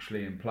was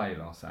actually in play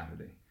last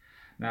Saturday.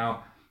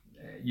 Now,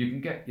 you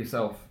can get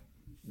yourself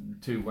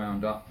too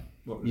wound up.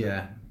 What was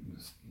it?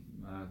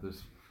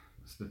 There's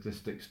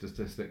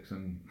statistics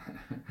and...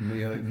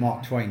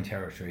 Mark Twain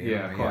territory.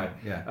 Quite.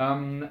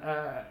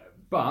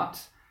 But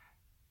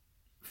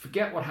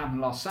forget what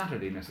happened last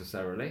Saturday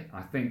necessarily.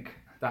 I think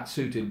that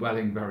suited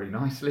Welling very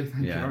nicely,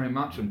 thank you very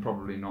much, and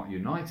probably not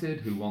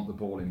United, who want the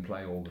ball in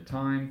play all the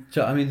time.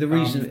 So, I mean, the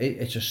reason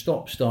it's a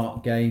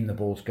stop-start game, the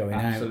ball's going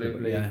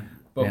absolutely. out.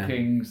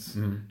 Bookings,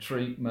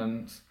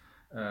 treatment,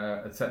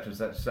 etc.,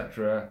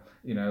 etc.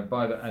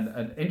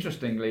 And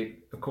interestingly,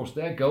 of course,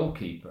 their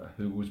goalkeeper,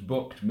 who was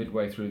booked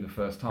midway through the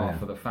first half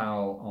for the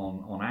foul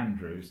on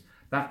Andrews,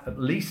 that at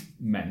least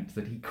meant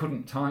that he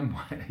couldn't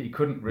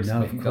risk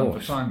being done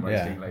for time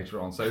wasting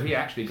later on. So he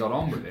actually got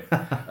on with it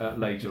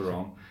later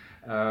on.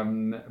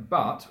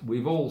 But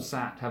we've all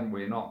sat, haven't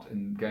we, not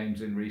in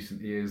games in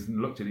recent years,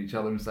 and looked at each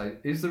other and say,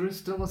 is there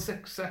still a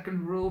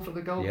 6-second rule for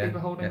the goalkeeper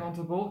holding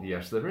onto the ball?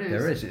 Yes, there is.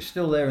 There is. It's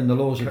still there in the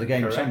laws of the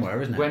game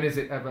somewhere, isn't it? When is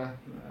it ever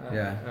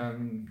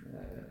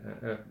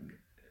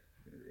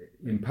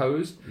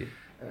imposed?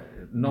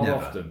 Not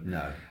Never. often.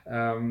 No.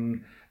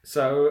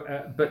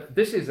 But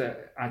this is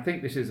I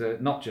think this is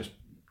not just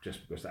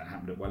because that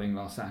happened at Welling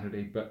last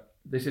Saturday, but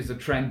this is a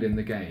trend in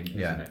the game,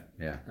 isn't it?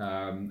 Yeah.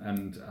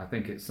 And I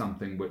think it's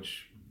something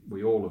which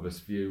we all of us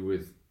view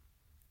with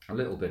a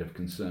little bit of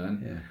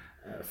concern. Yeah.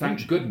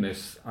 Thank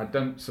goodness, I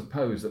don't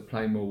suppose that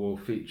Playmore will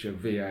feature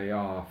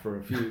VAR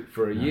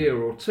for a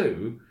year or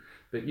two.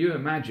 But you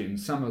imagine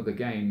some of the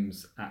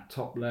games at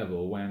top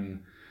level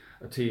when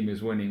a team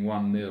is winning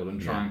 1-0 and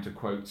trying to,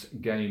 quote,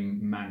 game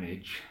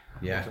manage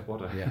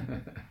What a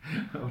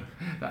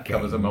that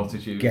covers a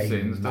multitude of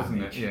sins,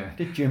 doesn't it? Yeah.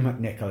 Did Jim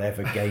McNichol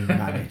ever game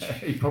manage?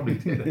 He probably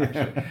did,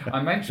 actually.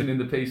 I mentioned in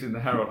the piece in the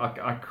Herald,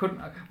 I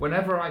couldn't.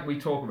 Whenever we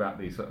talk about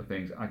these sort of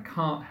things, I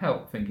can't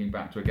help thinking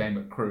back to a game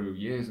at Crewe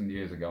years and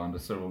years ago under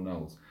Cyril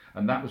Knowles,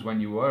 and that was when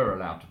you were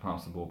allowed to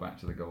pass the ball back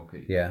to the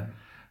goalkeeper. Yeah.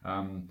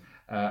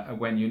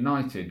 When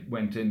United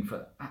went in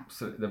for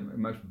absolutely the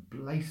most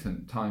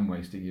blatant time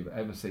wasting you've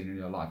ever seen in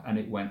your life, and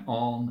it went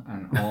on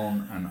and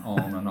on and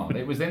on and on.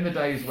 It was in the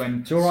days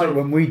when it's all right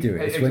when we do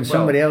it. It's when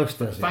somebody else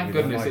does it. Thank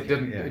goodness it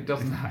didn't. It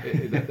doesn't.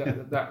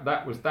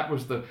 That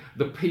was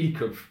the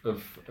peak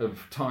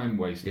of time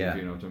wasting. Yeah. If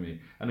you know what I mean.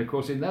 And of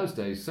course, in those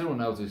days, Cyril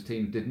Knowles'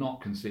 team did not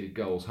concede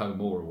goals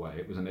home or away.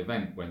 It was an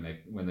event when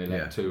they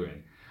let 2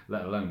 in,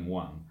 let alone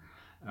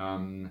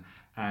 1.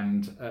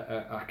 And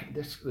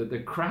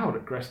the crowd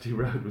at Gresty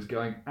Road was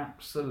going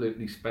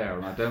absolutely spare,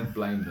 and I don't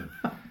blame them.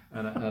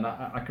 And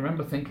I can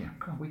remember thinking,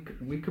 God,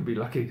 we could be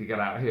lucky to get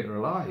out here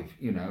alive,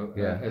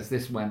 as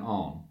this went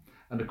on.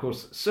 And of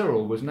course,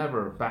 Cyril was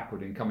never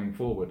backward in coming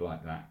forward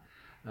like that.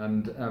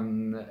 And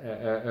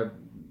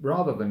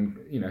rather than,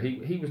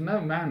 he was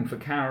no man for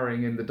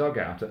cowering in the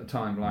dugout at a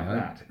time like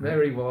that.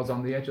 There he was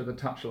on the edge of the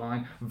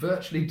touchline,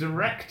 virtually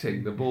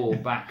directing the ball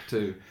back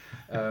to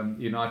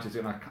United.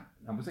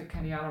 And was it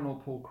Kenny Allen or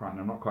Paul Crichton?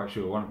 I'm not quite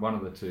sure. One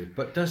of the two.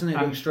 But doesn't it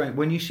look strange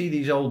when you see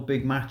these old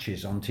big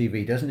matches on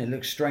TV? Doesn't it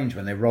look strange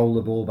when they roll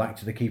the ball back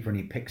to the keeper and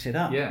he picks it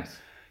up? Yes.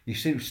 You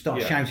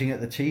start shouting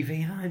at the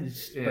TV.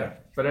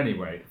 But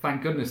anyway,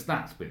 thank goodness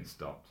that's been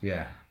stopped.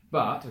 Yeah.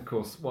 But of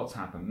course, what's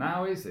happened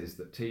now is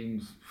that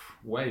teams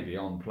way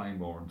beyond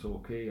Plainmoor and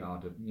Torquay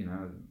are,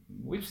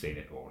 we've seen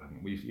it all,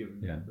 haven't we?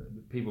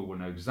 People will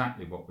know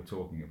exactly what we're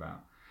talking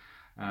about,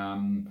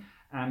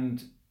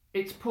 and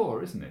it's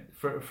poor, isn't it,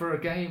 for a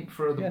game,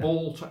 for the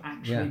ball to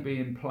actually be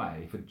in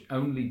play for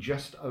only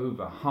just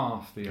over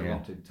half the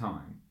allotted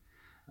time,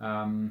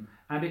 and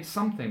it's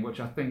something which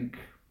I think,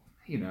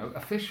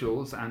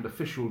 officials and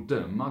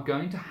officialdom are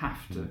going to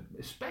have to,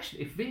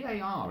 especially if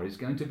VAR is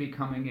going to be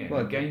coming in.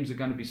 Well, games are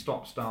going to be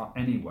stop-start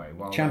anyway.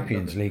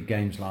 Champions League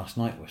games last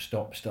night were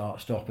stop,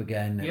 start, stop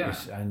again.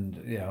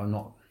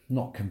 I'm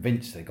not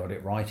convinced they got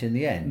it right in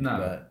the end.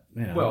 No.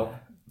 But, Well,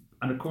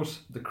 and of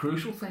course, the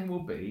crucial thing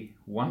will be,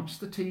 once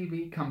the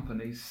TV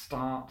companies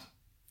start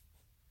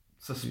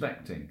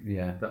suspecting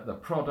that the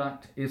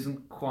product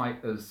isn't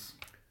quite as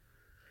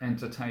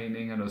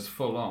entertaining and as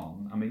full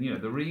on. I mean,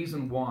 the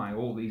reason why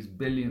all these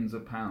billions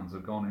of pounds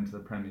have gone into the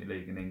Premier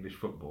League and English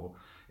football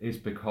is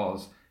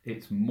because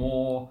it's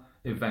more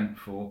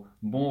eventful,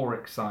 more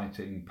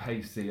exciting,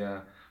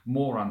 pacier,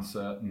 more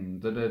uncertain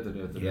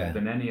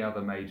than any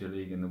other major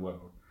league in the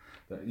world.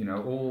 That,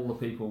 all the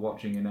people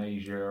watching in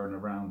Asia and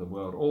around the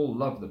world all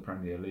love the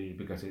Premier League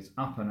because it's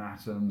up and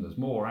at 'em, there's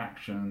more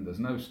action, there's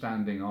no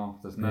standing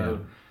off, there's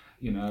no...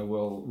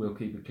 we'll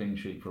keep a clean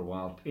sheet for a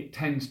while. It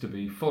tends to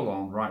be full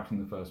on right from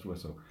the first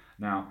whistle.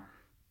 Now,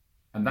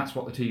 and that's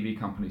what the TV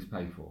companies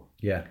pay for.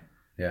 Yeah.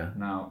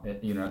 Now,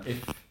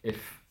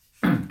 if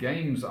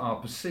games are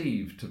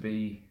perceived to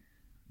be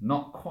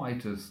not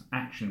quite as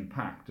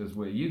action-packed as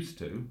we're used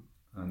to,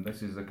 and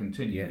this is a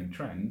continuing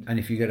trend. And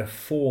if you get a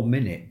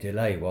 4-minute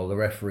delay while the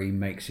referee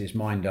makes his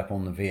mind up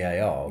on the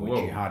VAR, which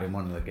he had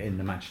in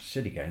the Manchester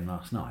City game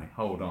last night.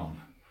 Hold on.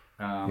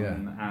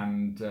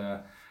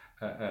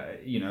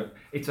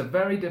 It's a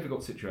very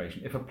difficult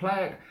situation. If a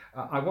player,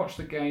 I watched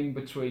the game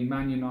between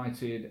Man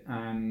United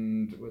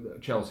and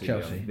Chelsea.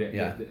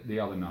 The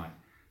other night.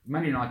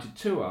 Man United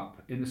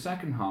 2-up in the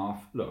second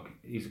half. Look,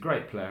 he's a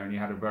great player and he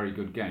had a very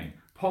good game.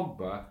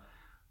 Pogba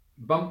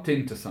bumped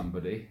into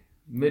somebody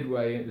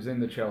midway. It was in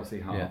the Chelsea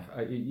half.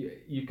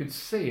 You could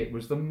see it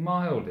was the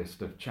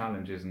mildest of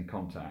challenges and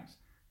contacts.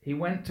 He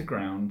went to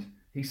ground.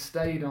 He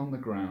stayed on the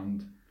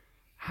ground.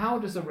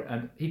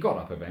 And he got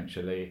up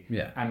eventually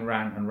and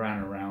ran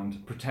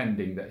around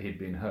pretending that he'd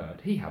been hurt.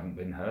 He hadn't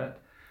been hurt.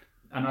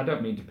 And I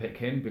don't mean to pick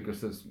him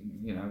because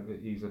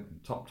he's a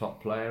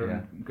top player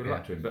and good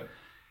luck to him. But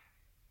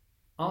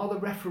are the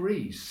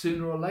referees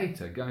sooner or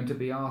later going to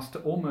be asked to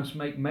almost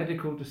make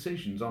medical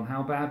decisions on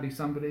how badly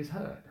somebody's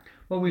hurt?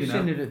 Well, we've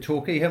seen it at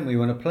Torquay, haven't we?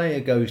 When a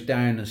player goes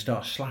down and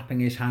starts slapping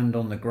his hand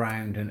on the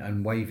ground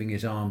and waving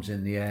his arms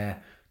in the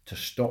air to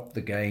stop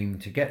the game,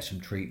 to get some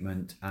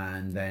treatment,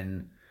 and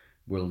then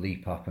will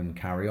leap up and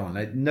carry on.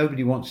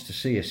 Nobody wants to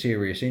see a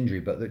serious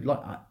injury, but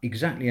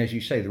exactly as you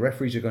say, the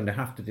referees are going to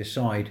have to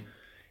decide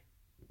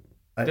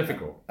in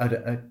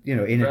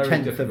a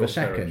tenth of a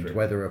second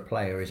whether a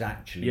player is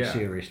actually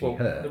seriously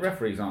hurt. The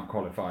referees aren't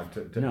qualified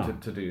to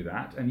do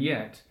that, and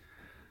yet,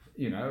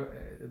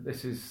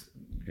 this is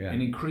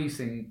an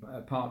increasing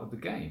part of the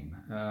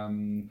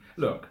game.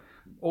 Look,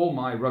 all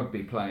my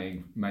rugby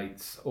playing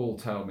mates all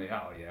tell me,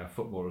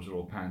 footballers are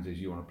all pansies,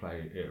 you want to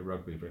play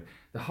rugby.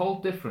 The whole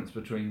difference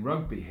between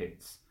rugby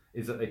hits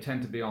is that they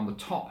tend to be on the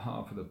top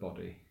half of the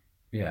body.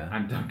 Yeah.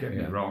 And don't get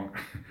me wrong,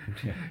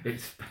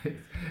 it's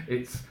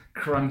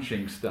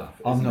crunching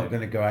stuff. I'm not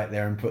going to go out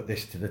there and put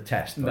this to the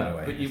test, by the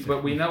way.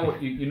 But we know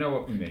what you know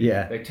what we mean.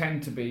 Yeah. They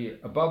tend to be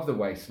above the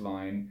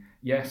waistline.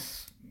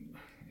 Yes,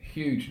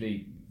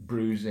 hugely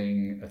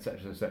bruising,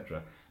 etc.,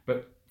 etc.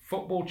 But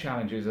football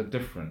challenges are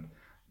different.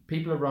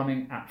 People are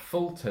running at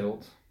full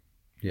tilt.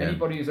 Yeah.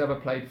 Anybody who's ever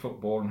played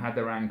football and had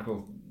their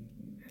ankle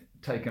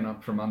taken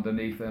up from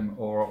underneath them,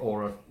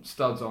 or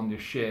studs on your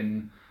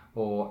shin,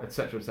 or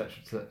etc.,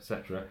 etc.,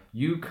 etc.,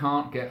 you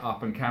can't get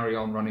up and carry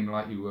on running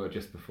like you were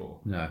just before.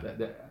 No.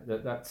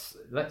 That's,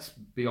 let's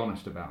be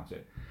honest about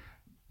it.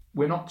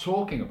 We're not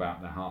talking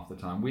about that half the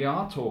time. We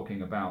are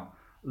talking about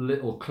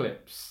little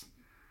clips,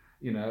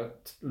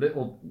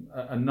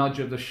 a nudge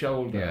of the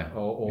shoulder,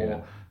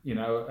 or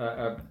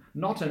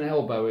not an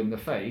elbow in the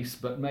face,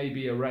 but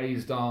maybe a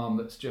raised arm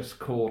that's just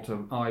caught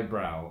an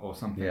eyebrow or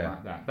something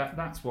like that.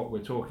 That's what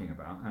we're talking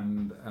about.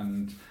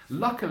 And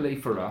luckily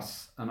for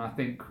us, and I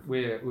think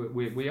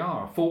we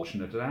are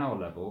fortunate at our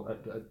level,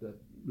 at the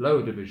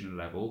lower division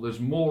level, there's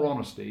more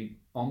honesty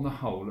on the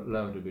whole at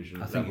lower division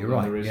level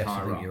than there is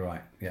higher up. I think you're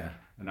right. Yeah.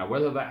 And now,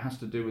 whether that has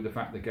to do with the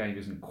fact the game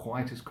isn't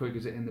quite as quick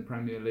as it in the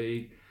Premier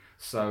League,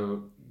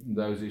 so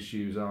those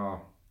issues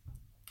are,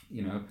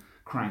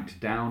 cranked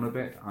down a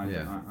bit.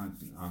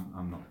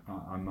 I'm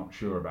not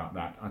sure about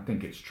that. I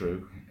think it's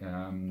true,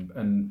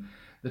 and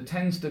there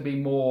tends to be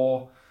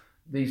more.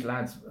 These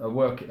lads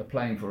are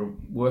playing for a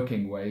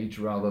working wage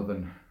rather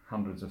than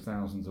hundreds of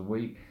thousands a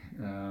week,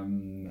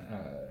 and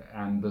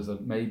there's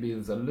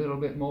a little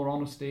bit more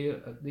honesty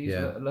at these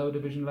lower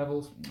division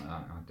levels.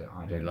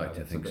 We'd like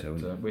to think so.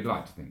 We'd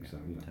like to think so.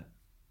 Yeah.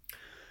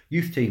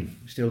 Youth team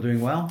still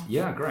doing well?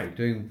 Yeah, great.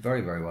 Doing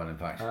very, very well, in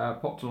fact.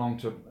 Popped along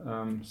to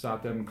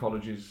South Devon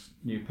College's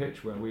new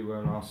pitch where we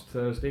were last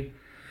Thursday,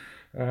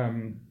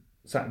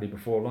 Saturday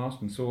before last,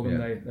 and saw them.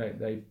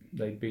 Yeah.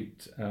 They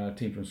beat a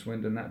team from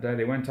Swindon that day.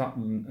 They went up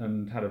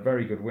and had a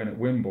very good win at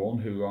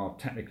Wimborne, who are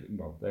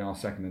they are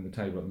second in the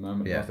table at the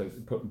moment. Yeah. They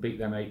beat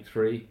them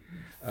 8-3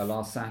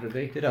 last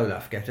Saturday. Did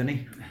Olaf get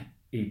any?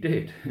 He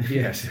did,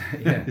 yes.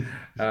 Yeah.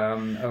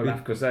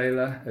 Olaf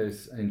Kozela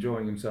is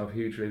enjoying himself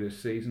hugely this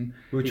season.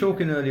 We were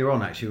talking earlier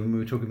on, actually, when we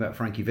were talking about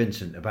Frankie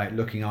Vincent, about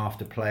looking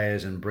after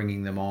players and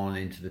bringing them on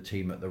into the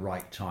team at the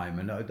right time.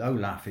 And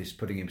Olaf is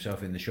putting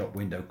himself in the shop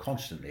window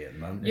constantly at the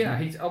moment. Yeah,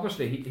 he's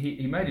obviously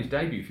he made his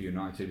debut for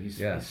United.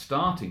 His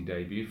starting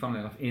debut,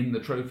 funnily enough, in the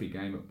trophy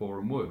game at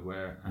Boreham Wood,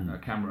 where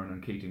Cameron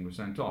and Keating were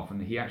sent off,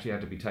 and he actually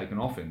had to be taken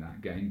off in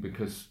that game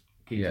because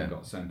Keating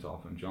got sent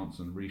off and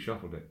Johnson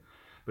reshuffled it.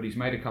 But he's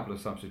made a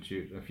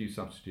few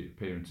substitute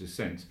appearances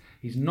since.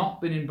 He's not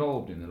been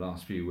involved in the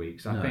last few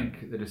weeks. I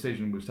think the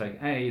decision was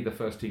taken. The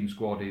first team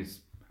squad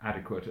is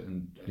adequate,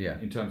 and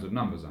in terms of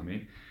numbers, I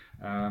mean.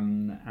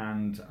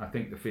 And I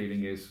think the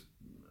feeling is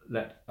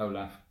let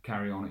Olaf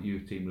carry on at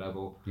youth team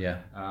level. Yeah.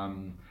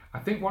 I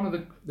think one of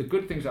the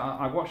good things,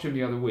 I watched him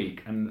the other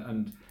week,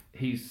 and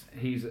he's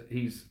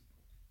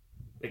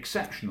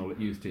exceptional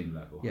at youth team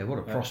level. Yeah, what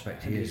a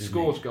prospect he is. He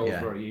scores goals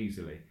very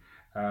easily.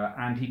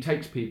 And he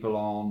takes people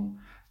on,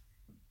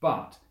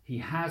 but he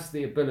has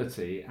the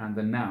ability and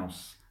the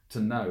nous to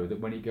know that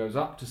when he goes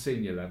up to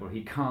senior level,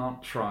 he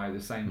can't try the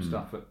same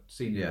stuff at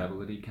senior level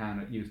that he can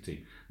at youth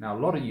team. Now, a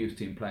lot of youth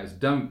team players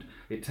don't.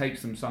 It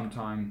takes them some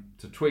time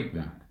to tweak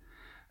that.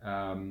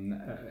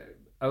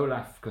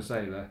 Olaf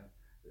Kozela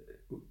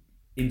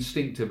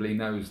instinctively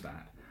knows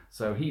that.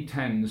 So he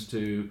tends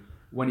to,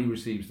 when he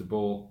receives the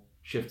ball,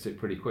 shifts it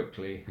pretty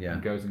quickly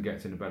and goes and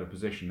gets in a better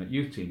position. At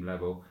youth team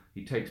level,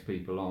 he takes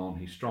people on,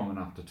 he's strong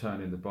enough to turn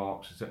in the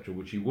box, etc.,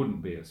 which he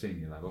wouldn't be at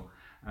senior level.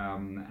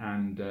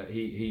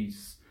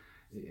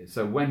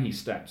 So when he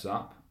steps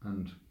up,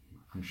 and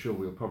I'm sure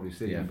we'll probably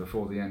see him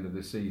before the end of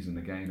this season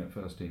again at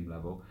first team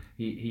level,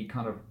 he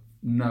kind of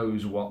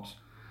knows what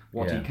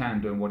he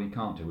can do and what he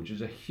can't do, which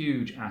is a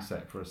huge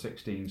asset for a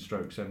 17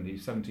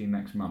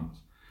 next month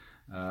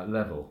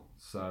level.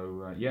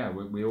 So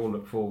we all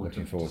look forward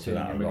to seeing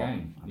him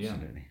again.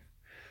 Absolutely.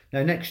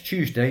 Now, next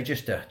Tuesday,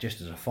 just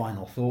as a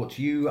final thought,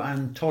 you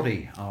and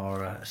Toddy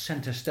are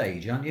centre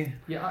stage, aren't you?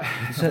 Yeah,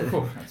 that's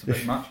a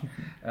bit much.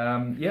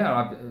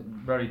 I've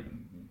very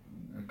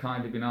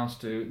kindly been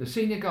asked to. The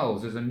Senior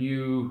Goals is a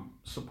new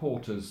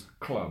supporters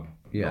club,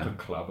 not a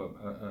club,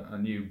 a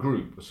new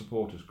group, a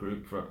supporters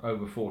group for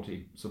over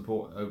 40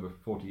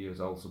 years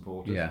old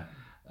supporters. Yeah.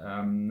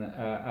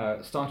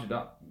 Started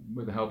up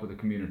with the help of the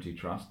Community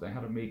Trust. They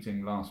had a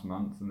meeting last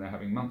month, and they're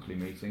having monthly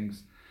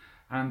meetings.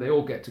 And they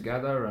all get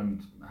together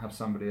and have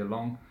somebody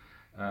along.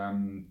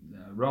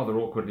 Rather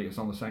awkwardly, it's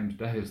on the same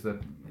day as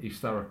the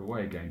East Thurrock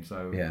away game,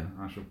 so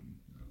I shall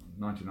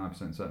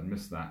 99% certain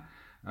miss that.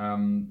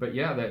 But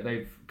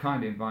they've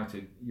kindly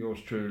invited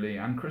yours truly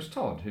and Chris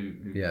Todd, who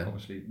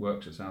obviously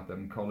works at South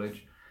Devon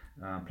College,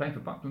 playing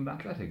for Buckland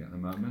Athletic at the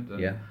moment.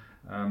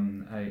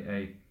 And,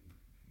 a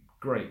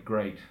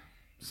great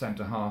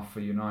centre half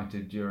for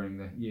United during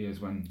the years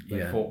when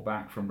they fought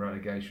back from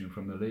relegation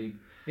from the league.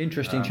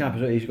 Interesting chap.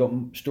 He's got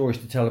stories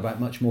to tell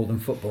about much more than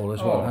football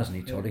as well, hasn't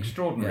he, Toddy?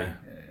 Extraordinary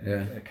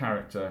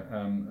character.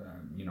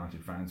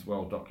 United fans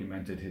well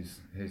documented his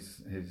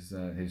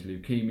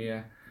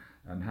leukemia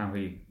and how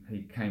he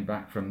came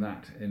back from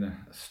that in an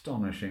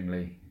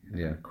astonishingly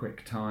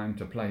quick time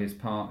to play his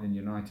part in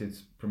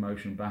United's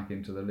promotion back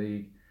into the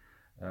league.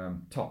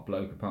 top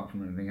bloke apart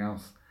from anything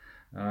else.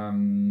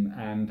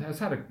 And has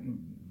had a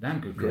damn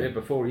good career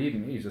before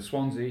he's a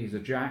Swansea, he's a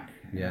Jack.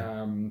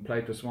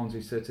 Played for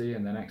Swansea City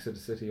and then Exeter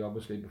City,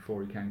 obviously,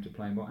 before he came to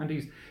Plainmoor. And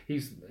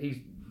he's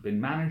been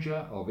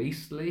manager of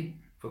Eastleigh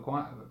for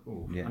quite,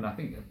 and I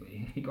think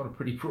he got a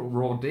pretty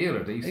raw deal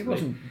at Eastleigh. He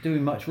wasn't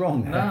doing much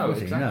wrong. No,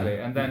 exactly.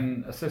 No. And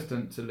then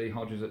assistant to Lee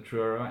Hodges at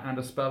Truro and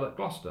a spell at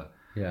Gloucester.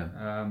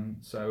 Yeah.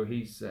 So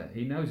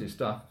he knows his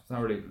stuff.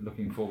 Thoroughly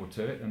looking forward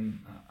to it, and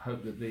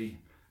hope that the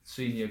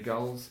senior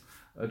Gulls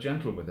are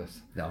gentle with us.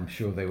 I'm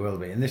sure they will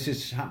be. And this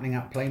is happening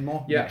at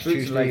Plainmoor? Yeah, next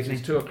Tuesday evening?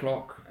 It's 2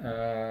 o'clock, 2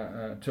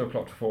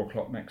 o'clock to 4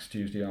 o'clock next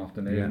Tuesday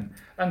afternoon.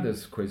 Yeah. And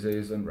there's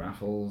quizzes and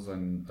raffles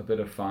and a bit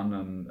of fun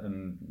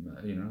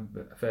and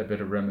a fair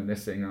bit of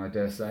reminiscing, I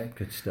dare say.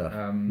 Good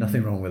stuff.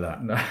 Nothing wrong with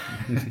that. No,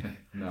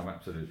 no,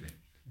 absolutely.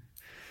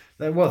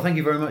 Well, thank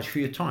you very much for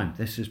your time.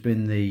 This has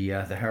been the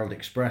Herald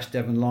Express,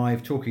 Devon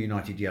Live, Torquay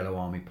United Yellow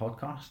Army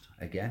podcast.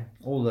 Again,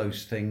 all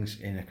those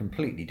things in a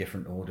completely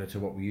different order to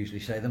what we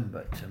usually say them,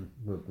 but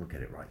we'll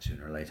get it right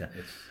sooner or later.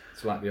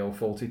 It's like the old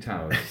faulty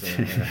towers.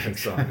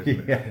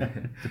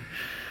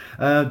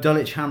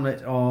 Dulwich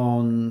Hamlet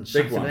on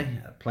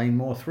Saturday at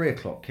Plainmoor, 3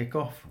 o'clock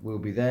kickoff. We'll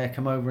be there.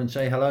 Come over and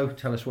say hello.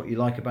 Tell us what you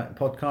like about the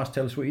podcast.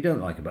 Tell us what you don't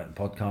like about the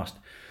podcast.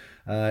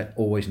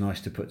 Always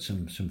nice to put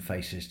some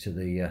faces to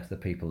the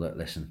people that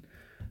listen.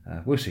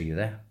 We'll see you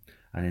there.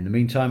 And in the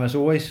meantime, as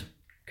always,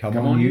 come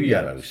on you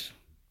Yellows.